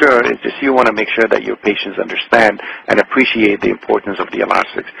won't occur, it's just you want to make sure that your patients understand and appreciate the importance of the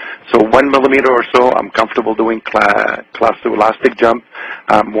elastics. So 1 millimeter or so, I'm comfortable doing class 2 elastic jump.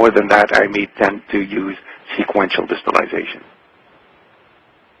 More than that, I may tend to use sequential distalization.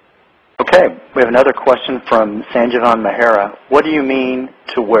 Okay, we have another question from Sanjivan Mehra. What do you mean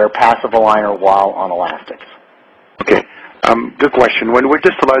to wear passive aligner while on elastics? Okay, good question. When we're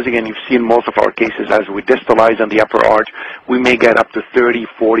distalizing, and you've seen most of our cases as we distalize on the upper arch, we may get up to 30,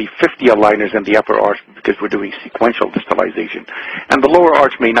 40, 50 aligners in the upper arch because we're doing sequential distalization. And the lower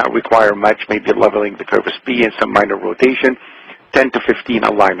arch may not require much, maybe leveling the curvus P and some minor rotation, 10 to 15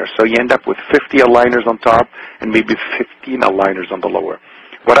 aligners. So you end up with 50 aligners on top and maybe 15 aligners on the lower.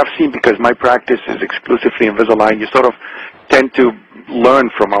 What I've seen, because my practice is exclusively Invisalign, you sort of tend to learn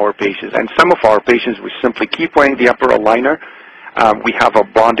from our patients. And some of our patients, we simply keep wearing the upper aligner We have a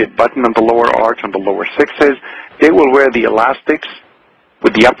bonded button on the lower arch on the lower sixes. They will wear the elastics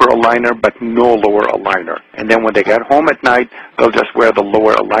with the upper aligner, but no lower aligner. And then when they get home at night, they'll just wear the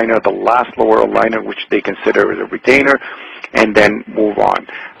lower aligner, the last lower aligner, which they consider as a retainer, and then move on.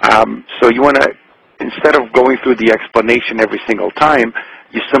 So you want to, instead of going through the explanation every single time,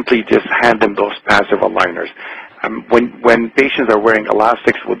 you simply just hand them those passive aligners. When patients are wearing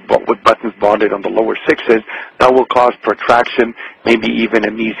elastics with buttons bonded on the lower sixes, that will cause protraction, maybe even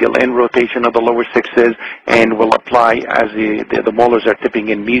a mesial in rotation of the lower sixes, and will apply as the molars are tipping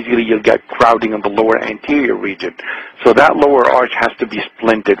in mesially. You'll get crowding on the lower anterior region. So that lower arch has to be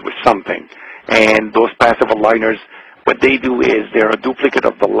splinted with something. And those passive aligners, what they do is they're a duplicate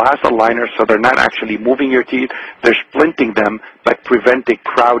of the last aligner, so they're not actually moving your teeth. They're splinting them, but preventing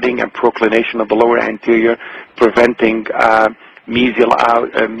crowding and proclination of the lower anterior, preventing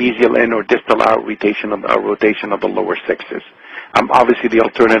mesial in or distal out rotation of the lower sixes. Obviously, the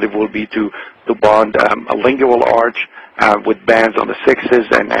alternative will be to bond a lingual arch with bands on the sixes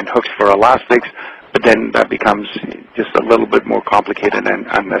and hooks for elastics, but then that becomes just a little bit more complicated and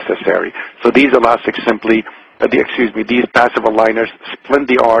unnecessary. So these elastics simply these passive aligners splint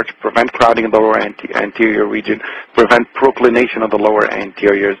the arch, prevent crowding in the lower anterior region, prevent proclination of the lower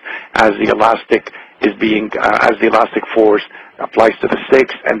anteriors as the elastic as the elastic force applies to the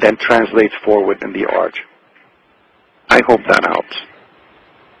six and then translates forward in the arch. I hope that helps.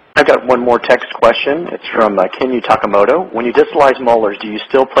 I've got one more text question. It's from Kenyu Takamoto. When you distalize molars, do you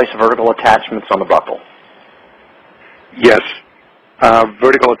still place vertical attachments on the buccal? Yes,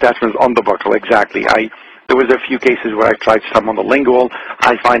 vertical attachments on the buccal, exactly. There was a few cases where I tried some on the lingual.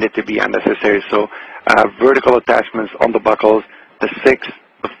 I find it to be unnecessary. So vertical attachments on the buccals, the 6,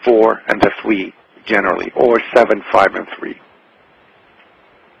 the 4, and the 3 generally, or 7, 5, and 3.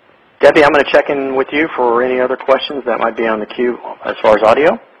 Debbie, I'm going to check in with you for any other questions that might be on the queue as far as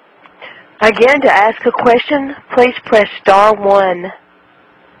audio. Again, to ask a question, please press star 1.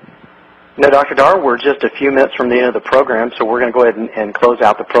 No, Dr. Dar, we're just a few minutes from the end of the program, so we're going to go ahead and close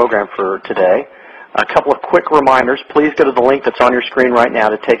out the program for today. A couple of quick reminders. Please go to the link that's on your screen right now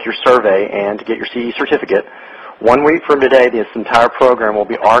to take your survey and to get your CE certificate. 1 week from today, this entire program will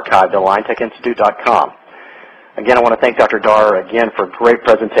be archived at AlignTechInstitute.com. Again, I want to thank Dr. Dar again for a great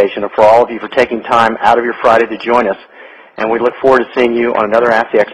presentation and for all of you for taking time out of your Friday to join us. And we look forward to seeing you on another Ask the Expert